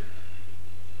brain.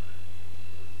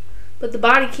 But the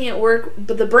body can't work,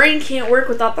 but the brain can't work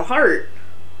without the heart.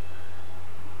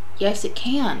 Yes, it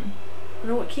can.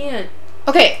 No, it can't.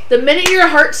 Okay. The minute your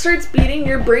heart starts beating,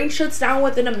 your brain shuts down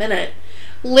within a minute.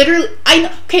 Literally, I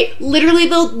know. Okay, literally,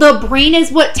 the brain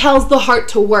is what tells the heart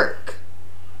to work.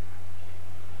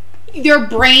 Your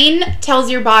brain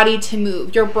tells your body to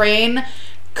move. Your brain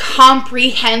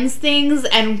comprehends things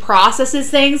and processes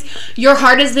things. Your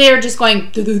heart is there just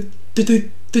going...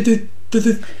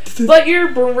 But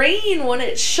your brain, when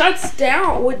it shuts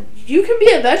down, you can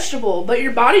be a vegetable, but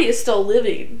your body is still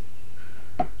living.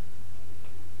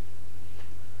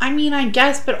 I mean, I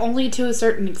guess, but only to a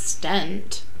certain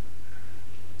extent.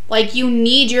 Like, you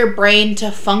need your brain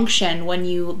to function when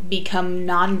you become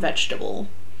non-vegetable.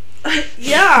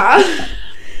 Yeah.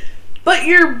 But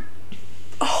your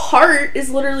heart is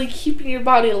literally keeping your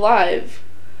body alive.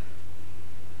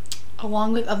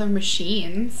 Along with other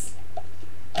machines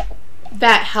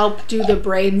that help do the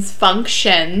brain's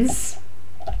functions.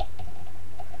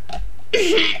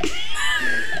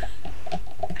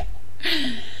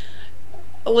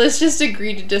 Let's just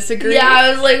agree to disagree. Yeah,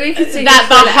 I was like, we could say that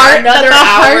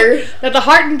the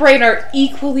heart and brain are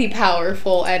equally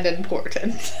powerful and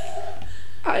important.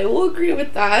 I will agree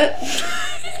with that.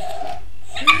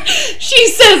 She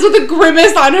says with a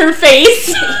grimace on her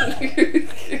face.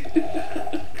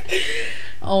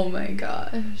 Oh my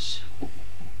gosh.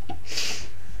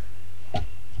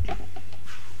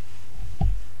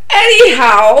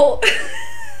 Anyhow.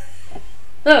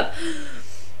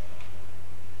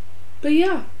 But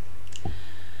yeah.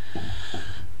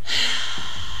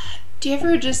 Do you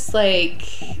ever just, like...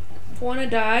 want to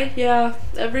die? Yeah,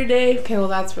 every day. Okay, well,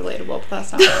 that's relatable, but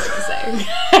that's not what I was going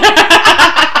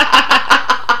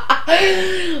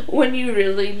to say. When you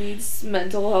really need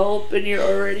mental help and you're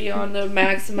already on the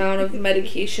max amount of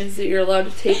medications that you're allowed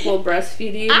to take while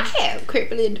breastfeeding. I have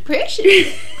crippling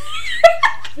depression.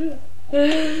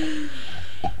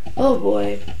 Oh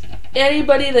boy.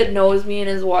 Anybody that knows me and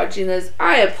is watching this,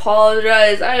 I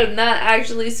apologize. I am not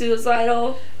actually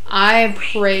suicidal. I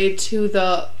pray to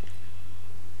the...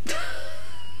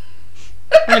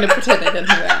 I'm gonna pretend I didn't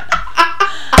hear that.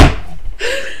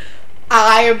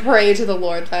 I pray to the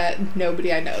Lord that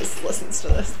nobody I know listens to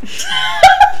this.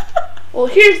 Well,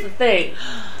 here's the thing.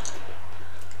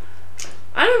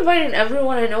 I'm inviting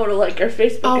everyone I know to like our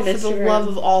Facebook and Instagram. Oh, for the love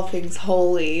of all things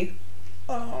holy.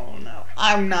 Oh, no.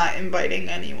 I'm not inviting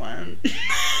anyone.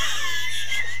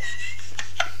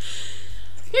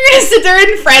 You're gonna sit there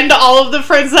and friend all of the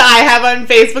friends that I have on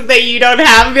Facebook that you don't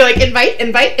have and be like, invite.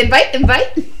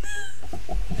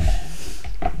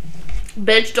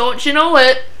 Bitch, don't you know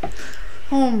it?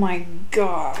 Oh my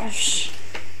gosh.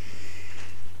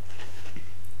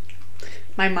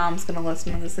 My mom's gonna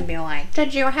listen to this and be like,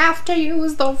 did you have to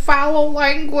use the foul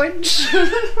language?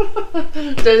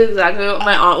 That's exactly what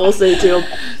my aunt will say too.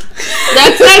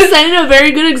 That's not setting a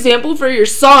very good example for your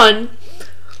son.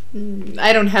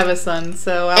 I don't have a son,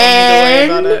 so I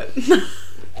don't need to worry about it.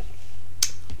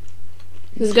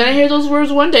 He's gonna hear those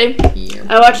words one day. Yeah.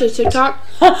 I watched a TikTok.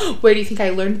 Where do you think I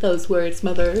learned those words,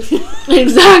 mother?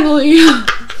 Exactly.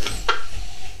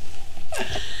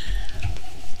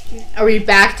 Are we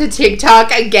back to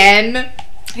TikTok again?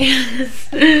 Yes.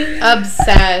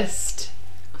 Obsessed.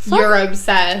 You're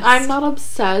obsessed. I'm not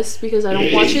obsessed because I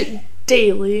don't watch it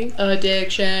daily.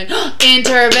 Addiction.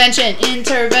 Intervention.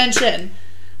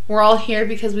 We're all here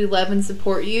because we love and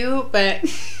support you, but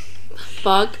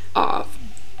Fuck off.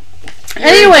 your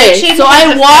Anyway, addiction so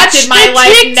has I watched affected my the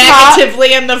life TikTok.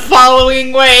 negatively in the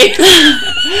following way.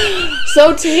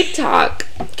 So TikTok.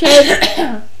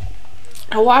 Okay.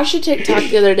 I watched a TikTok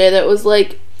the other day that was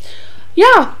like,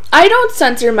 yeah, I don't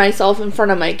censor myself in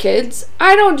front of my kids.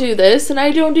 I don't do this and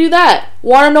I don't do that.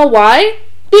 Want to know why?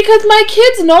 Because my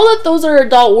kids know that those are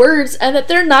adult words and that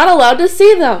they're not allowed to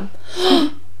say them.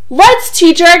 Let's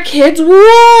teach our kids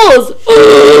rules.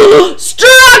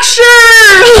 Structure!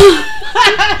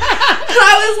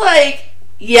 I was like,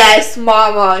 yes,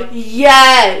 mama,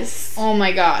 yes. Oh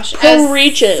my gosh.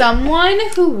 Preach it. Someone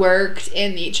who worked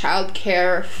in the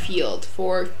childcare field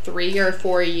for 3 or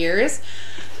 4 years,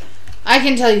 I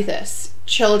can tell you this.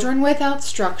 Children without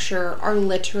structure are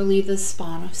literally the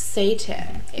spawn of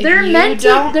Satan. They're designed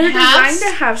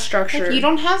to have structure. If you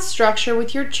don't have structure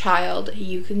with your child,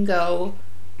 you can go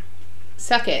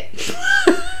suck it.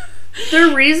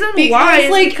 The reason why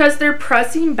is because they're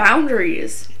pressing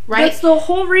boundaries. Right? That's the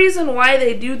whole reason why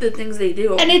they do the things they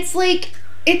do. And it's like,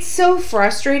 it's so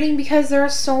frustrating because there are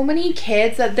so many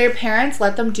kids that their parents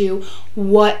let them do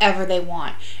whatever they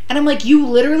want. And I'm like, you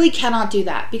literally cannot do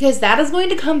that because that is going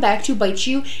to come back to bite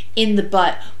you in the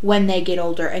butt when they get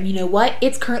older. And you know what?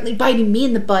 It's currently biting me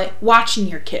in the butt watching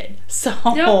your kid.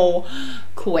 So,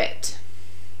 quit.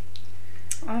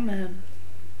 Amen.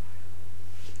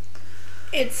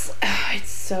 It's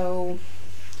so...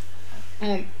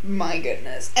 Oh my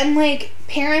goodness. And like,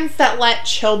 parents that let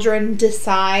children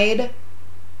decide,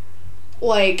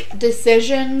 like,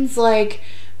 decisions, like,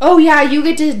 oh yeah, you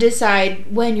get to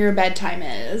decide when your bedtime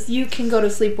is. You can go to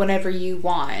sleep whenever you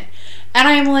want. And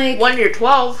I'm like... When you're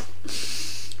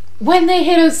 12. When they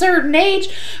hit a certain age.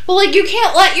 But like, you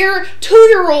can't let your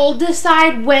 2-year-old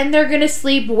decide when they're gonna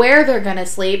sleep, where they're gonna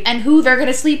sleep, and who they're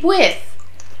gonna sleep with.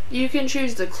 You can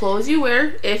choose the clothes you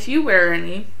wear, if you wear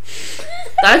any.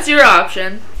 That's your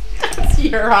option. That's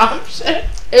your option.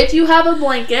 If you have a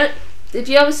blanket, if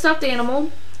you have a stuffed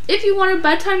animal, if you want a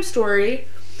bedtime story,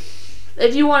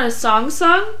 if you want a song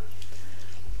sung,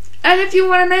 and if you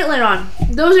want a nightlight on.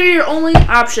 Those are your only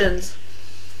options.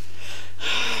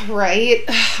 Right?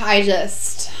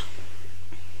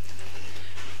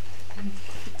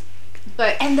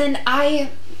 And then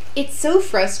it's so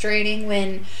frustrating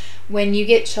when you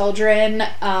get children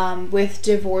with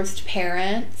divorced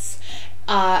parents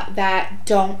that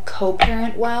don't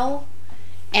co-parent well,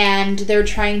 and they're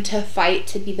trying to fight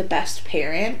to be the best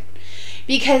parent.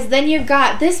 Because then you've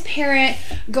got this parent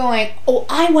going, oh,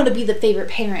 I want to be the favorite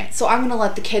parent, so I'm going to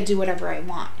let the kid do whatever I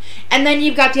want. And then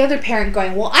you've got the other parent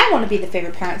going, well, I want to be the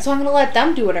favorite parent, so I'm going to let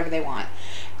them do whatever they want.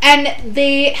 And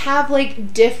they have,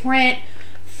 like, different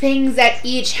things at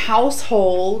each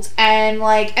household, and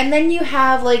then you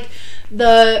have, like,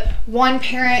 the one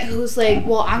parent who's like,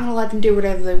 well, I'm going to let them do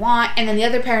whatever they want, and then the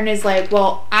other parent is like,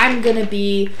 well, I'm going to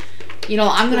be...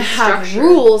 I'm going to have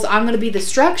rules. I'm going to be the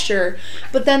structure.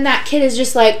 But then that kid is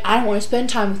just like, I don't want to spend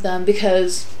time with them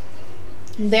because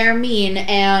they're mean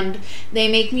and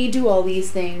they make me do all these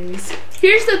things.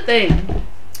 Here's the thing.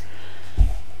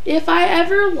 If I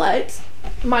ever let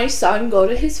my son go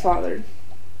to his father,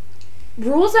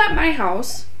 rules at my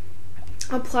house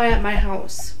apply at my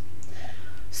house.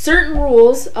 Certain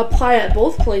rules apply at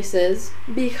both places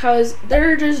because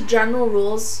they're just general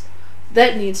rules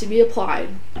that need to be applied.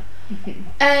 Mm-hmm.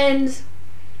 And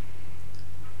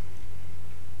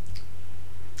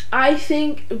I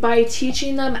think by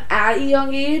teaching them at a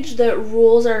young age that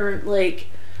rules are like,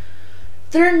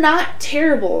 they're not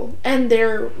terrible, and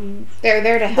they're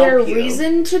there to help they're you.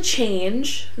 Reason to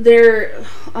change. They're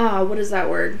what is that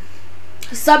word?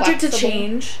 Subject Flexible. To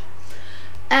change,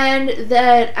 and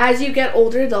that as you get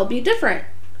older they'll be different.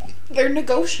 They're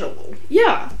negotiable.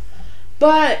 Yeah.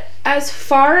 But as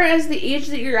far as the age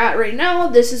that you're at right now,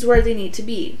 this is where they need to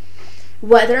be.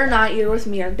 Whether or not you're with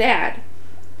me or dad.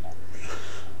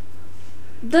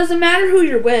 Doesn't matter who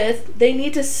you're with. They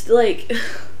need to,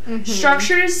 mm-hmm.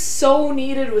 Structure is so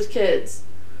needed with kids.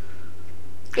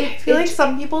 I feel like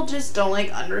some people just don't,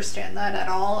 understand that at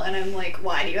all. And I'm like,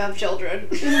 why do you have children?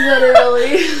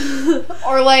 Literally.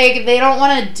 Or, they don't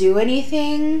want to do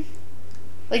anything.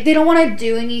 Like, they don't want to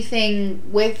do anything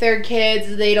with their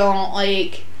kids. They don't,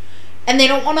 like... And they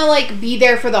don't want to, like, be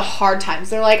there for the hard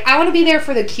times. They're like, I want to be there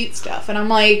for the cute stuff. And I'm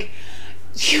like,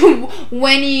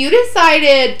 when you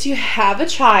decided to have a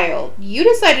child, you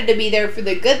decided to be there for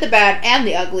the good, the bad, and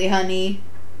the ugly, honey.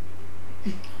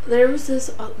 There was this...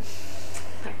 back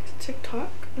to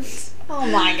TikTok. Oh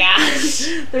my gosh.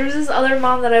 There was this other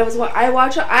mom that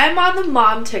I'm on the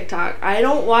mom TikTok. I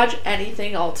don't watch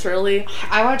anything else, really.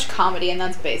 I watch comedy, and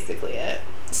that's basically it.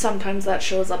 Sometimes that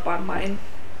shows up on mine.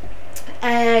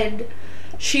 And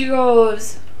she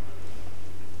goes...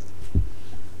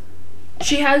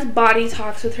 She has body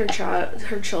talks with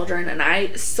her children, and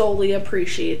I solely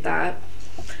appreciate that.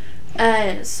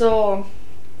 And so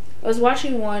I was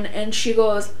watching one, and she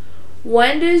goes,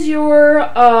 when does your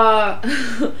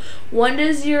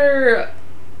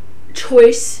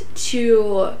choice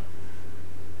to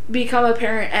become a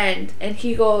parent end? And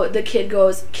the kid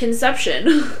goes,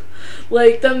 conception.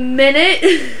 Like, the minute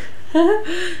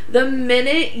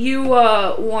you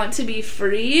want to be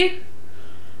free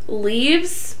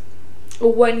leaves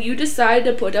when you decide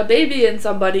to put a baby in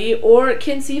somebody or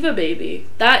conceive a baby.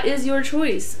 That is your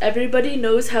choice. Everybody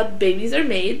knows how babies are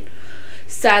made.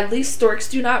 Sadly, storks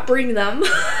do not bring them.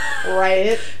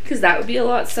 Right. Because that would be a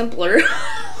lot simpler.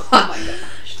 Oh my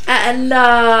gosh. And,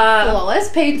 well,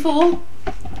 less painful.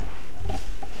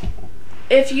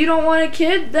 If you don't want a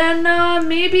kid, then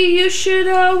maybe you should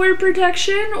wear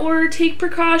protection or take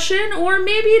precaution, or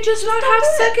maybe just not have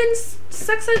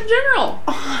sex in general.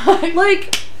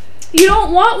 Like, you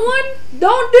don't want one?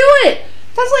 Don't do it.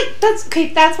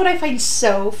 That's what I find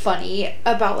so funny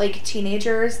about, like,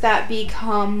 teenagers that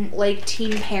become, like,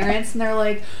 teen parents, and they're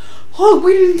like, oh,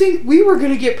 we didn't think we were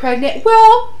gonna get pregnant.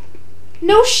 Well,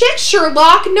 no shit,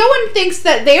 Sherlock. No one thinks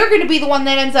that they're gonna be the one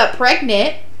that ends up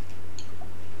pregnant.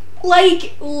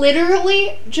 Like,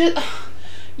 literally, just...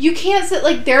 You can't sit,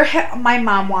 like, my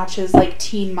mom watches, like,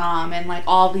 Teen Mom and, like,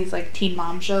 all these, like, Teen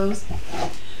Mom shows.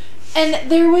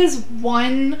 And there was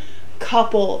one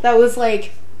couple that was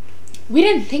like, we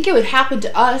didn't think it would happen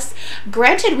to us.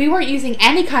 Granted, we weren't using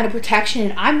any kind of protection,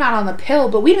 and I'm not on the pill,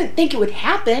 but we didn't think it would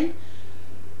happen.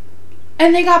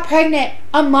 And they got pregnant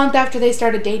a month after they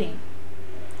started dating.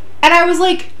 And I was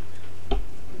like,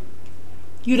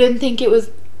 you didn't think it was...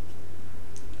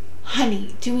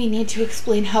 Honey, do we need to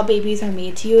explain how babies are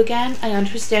made to you again? I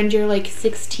understand you're, like,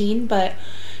 16, but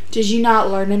did you not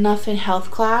learn enough in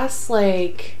health class?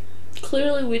 Like...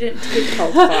 Clearly we didn't take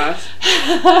health class.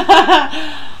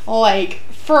 Like,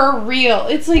 for real.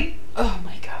 It's like, oh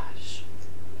my gosh.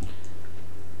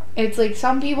 It's like,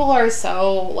 some people are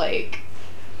so, like,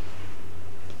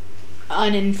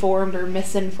 uninformed or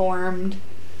misinformed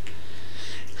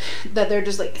that they're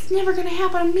just like, it's never gonna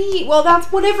happen to me. Well,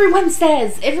 that's what everyone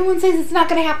says. Everyone says it's not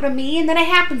gonna happen to me, and then it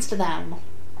happens to them.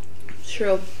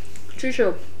 True.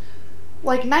 True.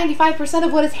 Like, 95%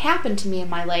 of what has happened to me in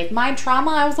my life, my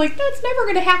trauma, I was like, that's never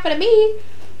going to happen to me.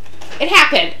 It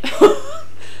happened.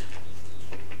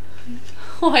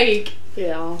 Like,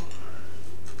 yeah.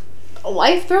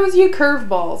 Life throws you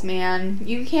curveballs, man.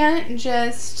 You can't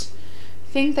just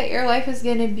think that your life is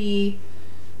going to be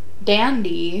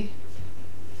dandy.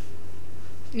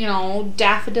 You know,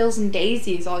 daffodils and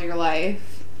daisies all your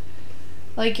life.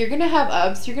 Like, you're going to have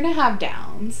ups, you're going to have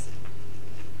downs.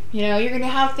 You know, you're going to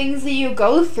have things that you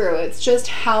go through. It's just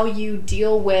how you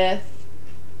deal with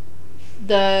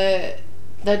the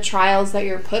trials that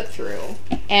you're put through.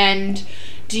 And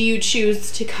do you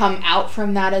choose to come out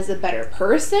from that as a better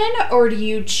person, or do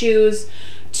you choose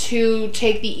to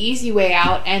take the easy way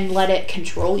out and let it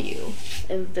control you?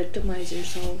 And victimize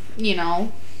yourself. You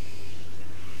know?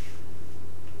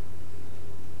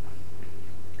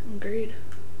 Agreed.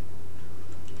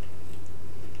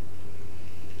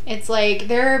 It's like,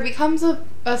 there becomes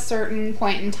a certain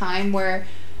point in time where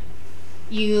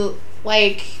you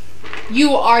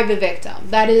are the victim.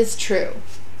 That is true.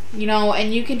 You know,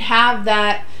 and you can have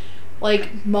that,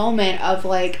 like, moment of,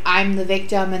 like, I'm the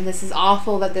victim and this is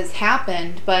awful that this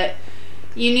happened, but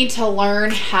you need to learn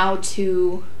how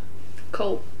to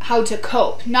cope.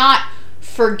 Not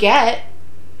forget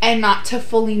and not to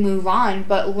fully move on,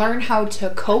 but learn how to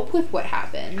cope with what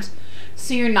happened.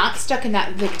 So you're not stuck in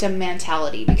that victim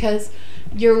mentality, because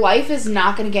your life is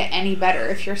not going to get any better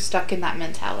if you're stuck in that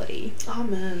mentality.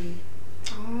 Amen.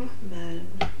 Amen.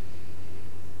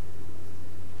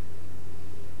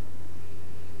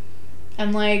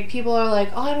 And, like, people are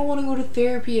like, oh, I don't want to go to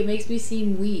therapy. It makes me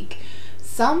seem weak.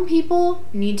 Some people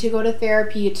need to go to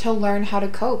therapy to learn how to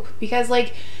cope, because,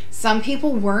 like, some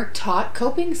people weren't taught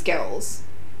coping skills.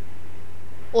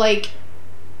 Like,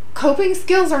 coping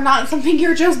skills are not something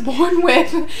you're just born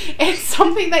with. It's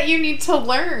something that you need to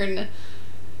learn.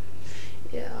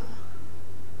 Yeah.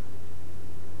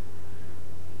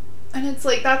 And it's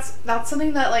like, that's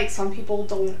something that, like, some people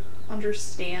don't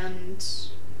understand.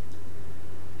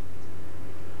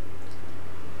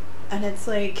 And it's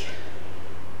like,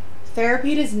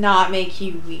 therapy does not make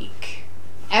you weak.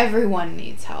 Everyone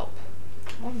needs help.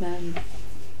 Amen.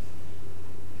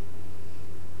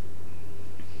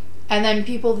 And then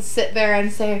people sit there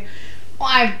and say, well,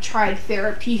 I've tried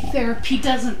therapy. Therapy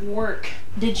doesn't work.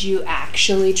 Did you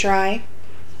actually try?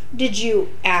 Did you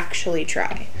actually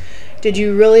try? Did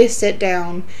you really sit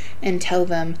down and tell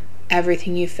them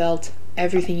everything you felt,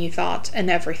 everything you thought, and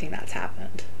everything that's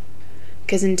happened?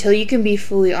 Because until you can be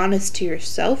fully honest to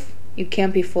yourself, you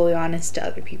can't be fully honest to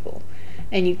other people.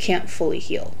 And you can't fully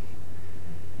heal.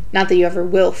 Not that you ever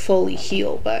will fully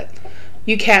heal, but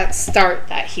you can't start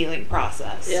that healing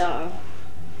process. Yeah.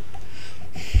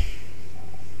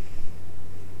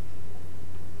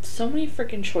 So many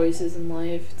freaking choices in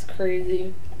life. It's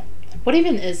crazy. What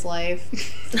even is life?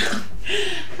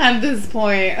 At this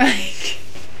point, like,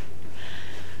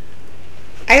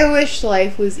 I wish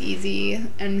life was easy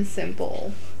and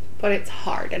simple, but it's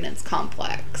hard and it's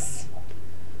complex.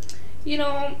 You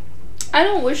know, I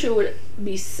don't wish it would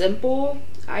be simple.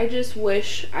 I just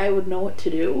wish I would know what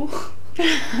to do.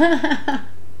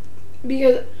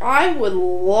 Because I would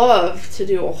love to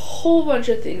do a whole bunch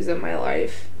of things in my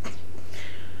life.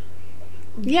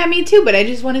 Yeah, me too, but I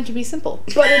just want it to be simple.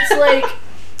 But it's like,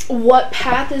 what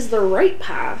path is the right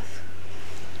path?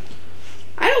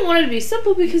 I don't want it to be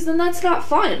simple because then that's not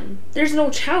fun. There's no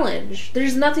challenge.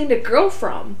 There's nothing to grow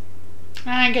from.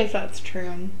 I guess that's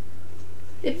true.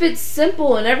 If it's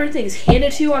simple and everything's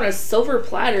handed to you on a silver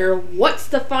platter, what's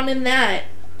the fun in that?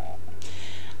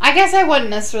 I guess I wouldn't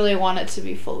necessarily want it to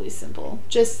be fully simple.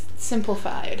 Just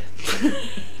simplified.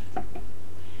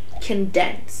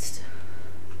 Condensed.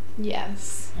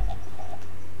 Yes.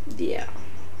 Yeah.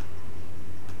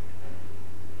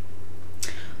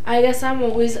 I guess I've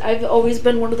always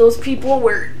been one of those people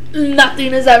where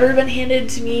nothing has ever been handed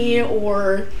to me,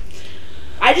 or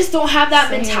I just don't have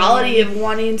that mentality of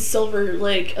wanting a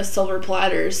silver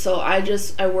platter. So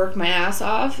I work my ass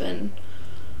off, and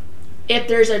if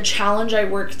there's a challenge, I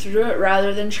work through it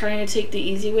rather than trying to take the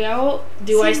easy way out. I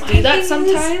do that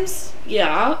sometimes?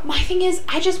 Yeah. My thing is,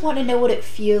 I just want to know what it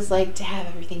feels like to have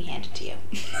everything handed to you.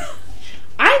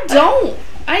 I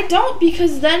don't,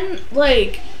 because then,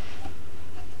 like,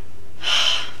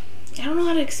 I don't know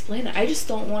how to explain it. I just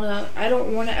don't want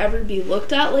to ever be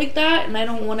looked at like that, and I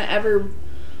don't want to ever,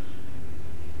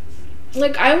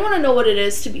 like, I want to know what it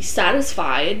is to be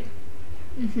satisfied.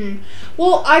 Mm-hmm.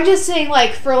 Well, I'm just saying,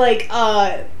 like, for, like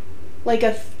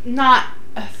not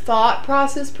a thought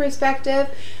process perspective,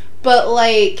 but,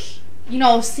 like, you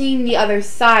know, seeing the other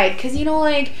side. Because, you know,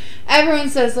 like, everyone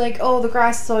says, like, oh, the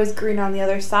grass is always green on the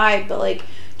other side, but, like,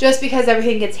 just because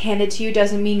everything gets handed to you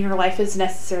doesn't mean your life is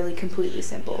necessarily completely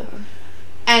simple. Yeah.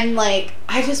 And, like,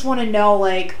 I just want to know,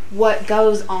 like, what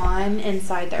goes on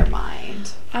inside their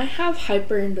mind. I have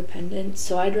hyper independence,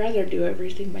 so I'd rather do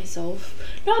everything myself.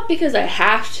 Not because I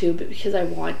have to, but because I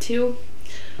want to.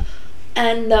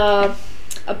 And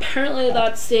apparently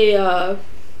that's a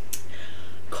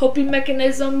coping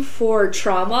mechanism for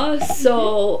trauma,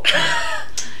 so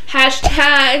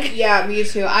hashtag. Yeah, me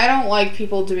too. I don't like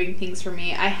people doing things for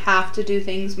me. I have to do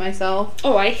things myself.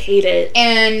 Oh, I hate it.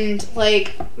 And,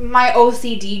 like, my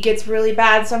OCD gets really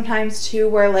bad sometimes too,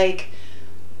 where, like,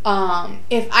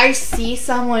 if I see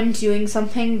someone doing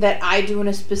something that I do in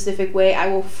a specific way, I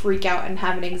will freak out and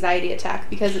have an anxiety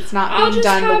attack because it's not being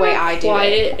done the way I do it.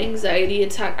 Quiet anxiety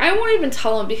attack. I won't even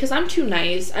tell them because I'm too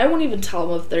nice. I won't even tell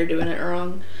them if they're doing it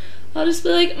wrong. I'll just be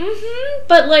like,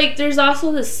 but, like, there's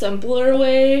also this simpler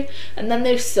way, and then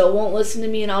they still won't listen to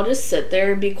me, and I'll just sit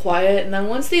there and be quiet, and then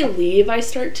once they leave, I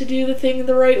start to do the thing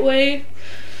the right way.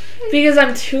 Because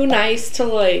I'm too nice to,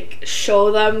 like,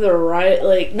 show them the right,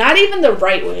 like, not even the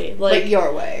right way. Like,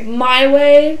 your way. My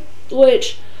way,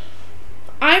 which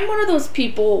I'm one of those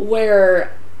people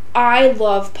where I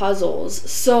love puzzles.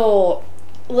 So,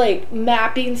 like,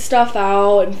 mapping stuff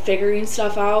out and figuring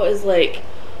stuff out is, like,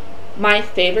 my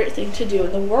favorite thing to do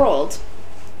in the world.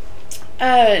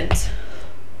 And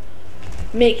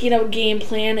making a game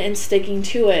plan and sticking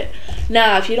to it.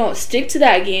 Now, if you don't stick to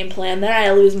that game plan, then I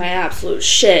lose my absolute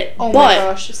shit. Oh my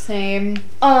gosh, same.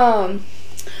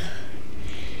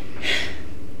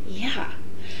 Yeah.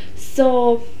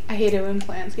 So I hate it when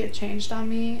plans get changed on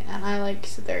me, and I, like,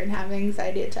 sit there and have an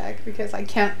anxiety attack because I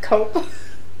can't cope.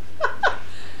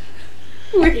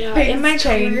 With in my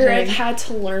career, I've had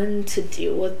to learn to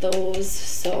deal with those,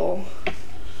 so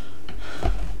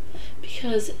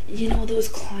because, you know, those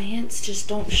clients just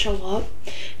don't show up,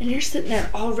 and you're sitting there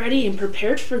all ready and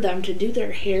prepared for them to do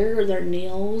their hair or their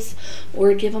nails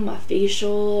or give them a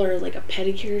facial or like a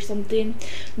pedicure or something, and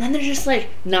then they're just like,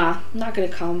 nah, I'm not gonna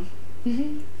come.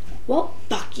 Well,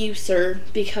 fuck you, sir,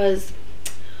 because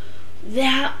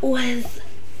that was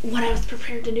what I was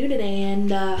prepared to do today,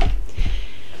 and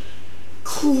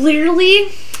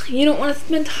clearly you don't want to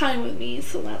spend time with me,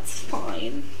 so that's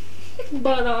fine.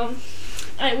 But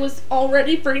I was all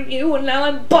ready for you, and now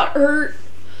I'm butthurt.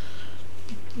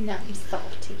 Now I'm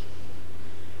salty.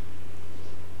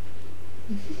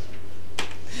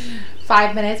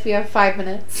 5 minutes. We have 5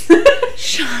 minutes.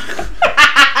 Shut up.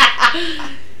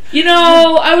 You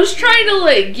know, I was trying to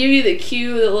like give you the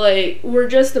cue that like we're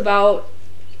just about.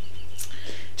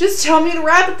 Just tell me to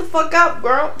wrap it the fuck up,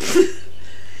 girl.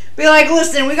 Be like,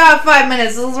 listen, we got 5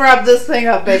 minutes. Let's wrap this thing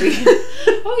up, baby.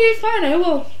 Okay, fine, I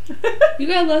will. You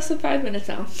got less than 5 minutes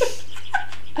now.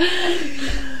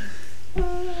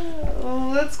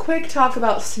 Let's quick talk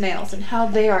about snails and how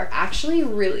they are actually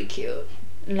really cute.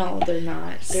 No, they're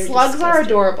not. They're Slugs disgusting. are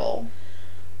adorable.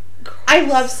 Gross. I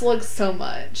love slugs so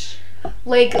much.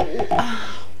 Like,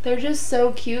 they're just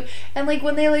so cute. And like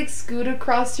when they like scoot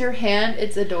across your hand,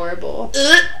 it's adorable.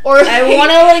 Or like, I want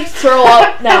to like throw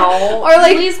up now. Or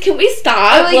like, please, can we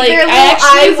stop? Or like their little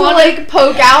eyes will like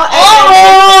poke out. And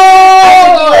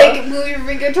then you like move your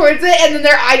finger towards it, and then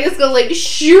their eye just goes like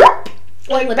shoop,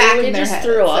 like back in their just head.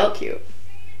 threw It's up so cute.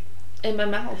 in my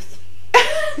mouth.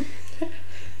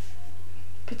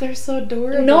 But they're so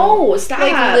adorable. No, stop.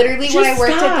 Like literally, Just when I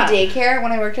worked stop. at the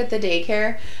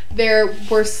daycare, there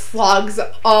were slugs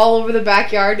all over the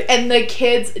backyard, and the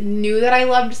kids knew that I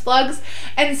loved slugs,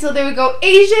 and so they would go,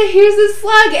 Asia, here's a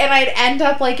slug, and I'd end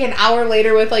up like an hour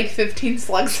later with like 15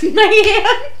 slugs in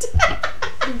my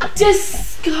hand.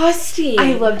 Disgusting.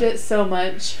 I loved it so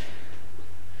much.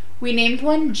 We named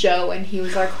one Joe, and he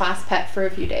was our class pet for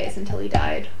a few days until he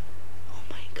died. Oh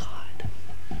my god.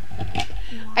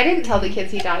 I didn't tell the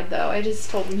kids he died, though. I just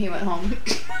told them he went home.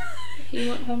 He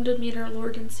went home to meet our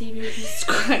Lord and Savior Jesus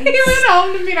Christ. He went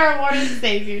home to meet our Lord and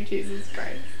Savior, Jesus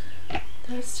Christ.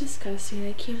 That's disgusting.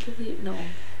 I can't believe. No.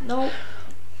 Nope.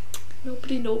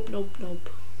 Nobody. Nope.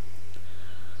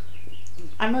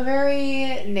 I'm a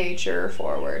very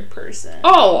nature-forward person.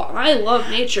 Oh, I love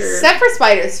nature. Except for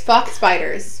spiders. Fuck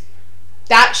spiders.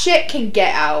 That shit can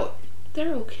get out.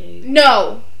 They're okay.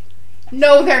 No,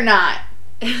 they're not.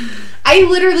 I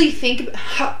literally think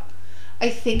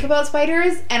about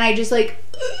spiders, and I just like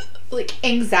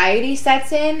anxiety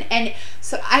sets in, and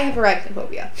so I have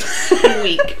arachnophobia.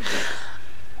 Weak.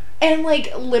 And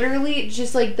like literally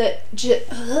just like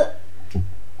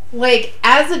like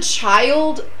as a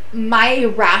child, my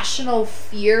irrational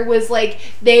fear was like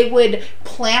they would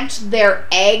plant their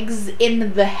eggs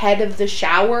in the head of the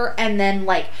shower, and then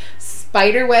like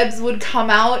spider webs would come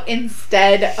out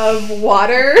instead of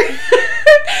water.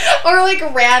 Or like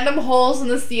random holes in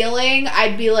the ceiling.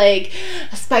 I'd be like,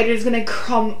 a spider's gonna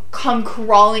come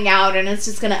crawling out, and it's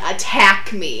just gonna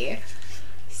attack me.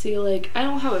 See, like, I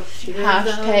don't have a fear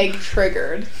Hashtag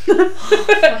triggered. Oh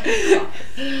my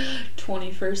god.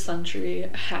 21st century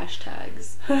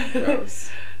hashtags.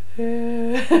 Gross.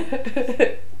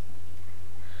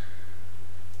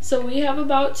 So we have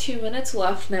about 2 minutes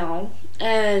left now,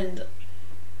 and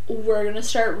we're gonna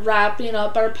start wrapping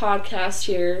up our podcast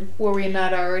here. Were we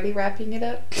not already wrapping it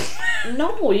up?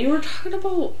 No, you were talking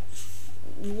about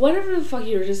whatever the fuck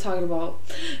you were just talking about.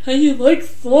 How you like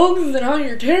slugs and how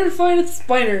you're terrified of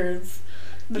spiders.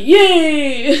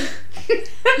 Yay!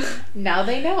 Now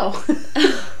they know.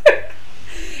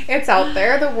 It's out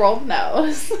there. The world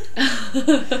knows.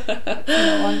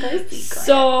 No longer a secret.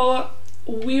 So,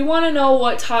 we want to know,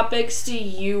 what topics do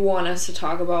you want us to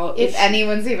talk about? If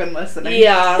anyone's even listening.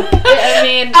 Yeah. I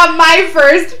mean, my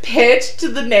first pitch to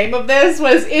the name of this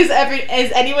was, is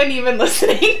anyone even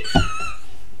listening?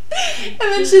 And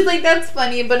then she's like, that's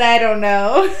funny, but I don't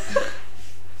know.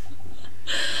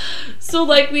 so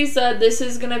like we said, this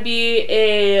is going to be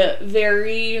a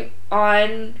very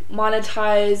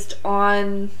unmonetized,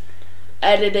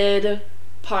 unedited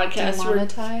podcast.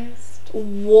 Demonetized?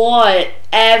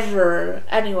 Whatever.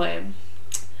 Anyway.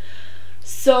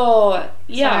 So,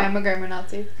 yeah. Sorry, I'm a grammar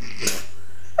Nazi.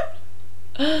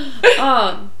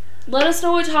 Let us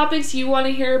know what topics you want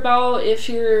to hear about if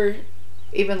you're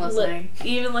even listening.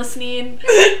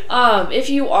 If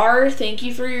you are, thank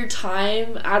you for your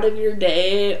time out of your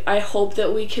day. I hope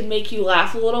that we can make you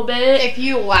laugh a little bit. If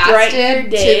you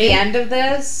lasted to the end of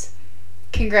this,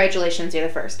 congratulations, you're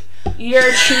the first. You're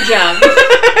a true gem.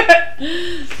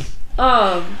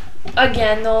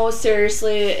 again, though,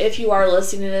 seriously, if you are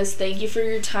listening to this, thank you for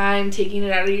your time, taking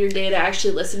it out of your day to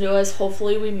actually listen to us.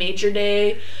 Hopefully we made your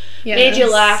day, made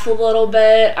you laugh a little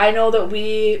bit. I know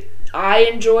that I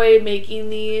enjoy making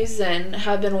these and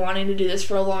have been wanting to do this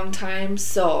for a long time,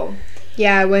 so...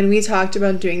 Yeah, when we talked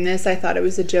about doing this, I thought it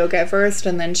was a joke at first,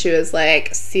 and then she was,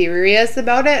 like, serious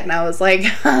about it, and I was like,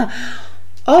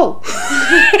 oh.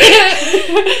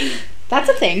 That's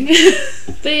a thing.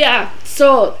 But yeah,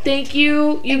 so thank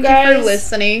you guys. Thank you for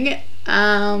listening.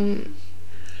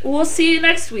 We'll see you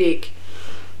next week.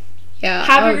 Yeah.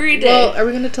 Have a great day. Well, are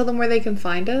we going to tell them where they can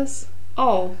find us?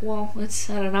 Oh, well, it's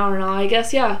at an hour now, I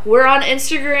guess, yeah. We're on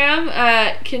Instagram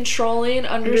at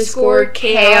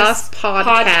controlling_chaos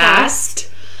podcast.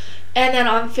 And then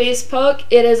on Facebook,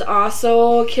 it is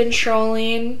also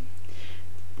Controlling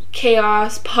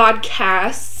Chaos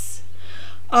Podcasts.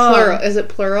 Plural. Is it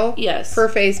plural? Yes. For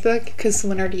Facebook? Because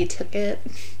someone already took it.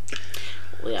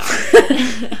 Yeah.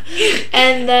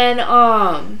 And then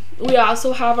we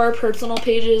also have our personal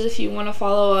pages if you want to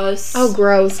follow us. Oh,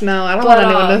 gross. No, I don't want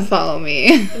anyone to follow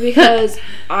me. Because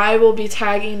I will be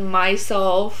tagging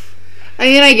myself. I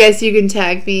mean, I guess you can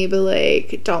tag me, but,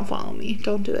 like, don't follow me.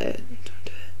 Don't do it.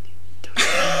 Don't do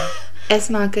it. It's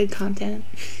not good content.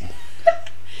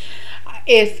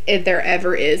 If there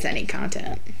ever is any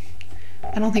content.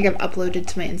 I don't think I've uploaded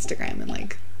to my Instagram in,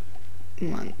 like,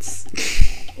 months.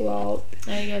 Well,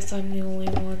 I guess I'm the only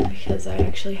one because I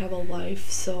actually have a life,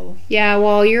 so... Yeah,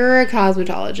 well, you're a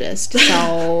cosmetologist,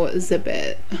 so zip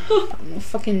it. I'm a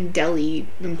fucking deli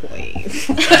employee.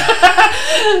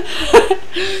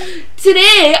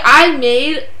 Today, I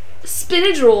made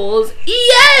spinach rolls.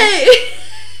 Yay!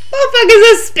 What the fuck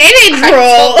is a spinach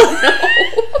roll?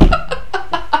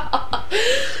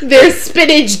 There's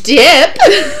spinach dip.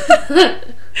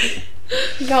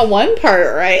 You got one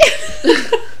part right.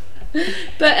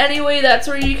 But anyway, that's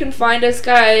where you can find us,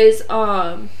 guys.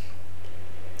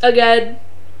 Again,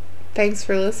 thanks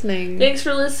for listening.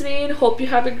 Hope you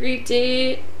have a great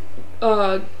day.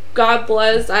 God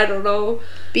bless. I don't know.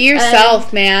 Be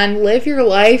yourself, man. Live your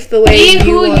life the way be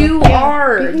you who you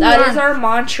are. That is our our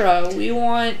mantra. We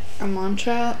want a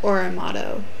mantra or a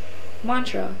motto.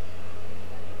 Mantra.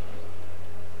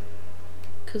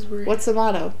 What's the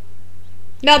motto?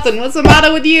 Nothing. What's the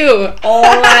matter with you? Oh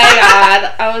my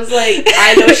god. I was like,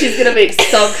 I know she's gonna make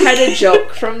some kind of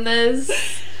joke from this.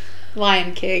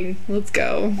 Lion King. Let's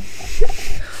go.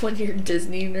 When you're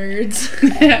Disney nerds.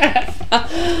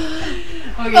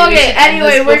 Okay,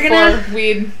 anyway, we're gonna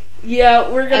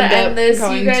end this.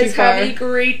 You guys have a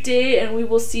great day, and we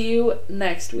will see you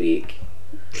next week.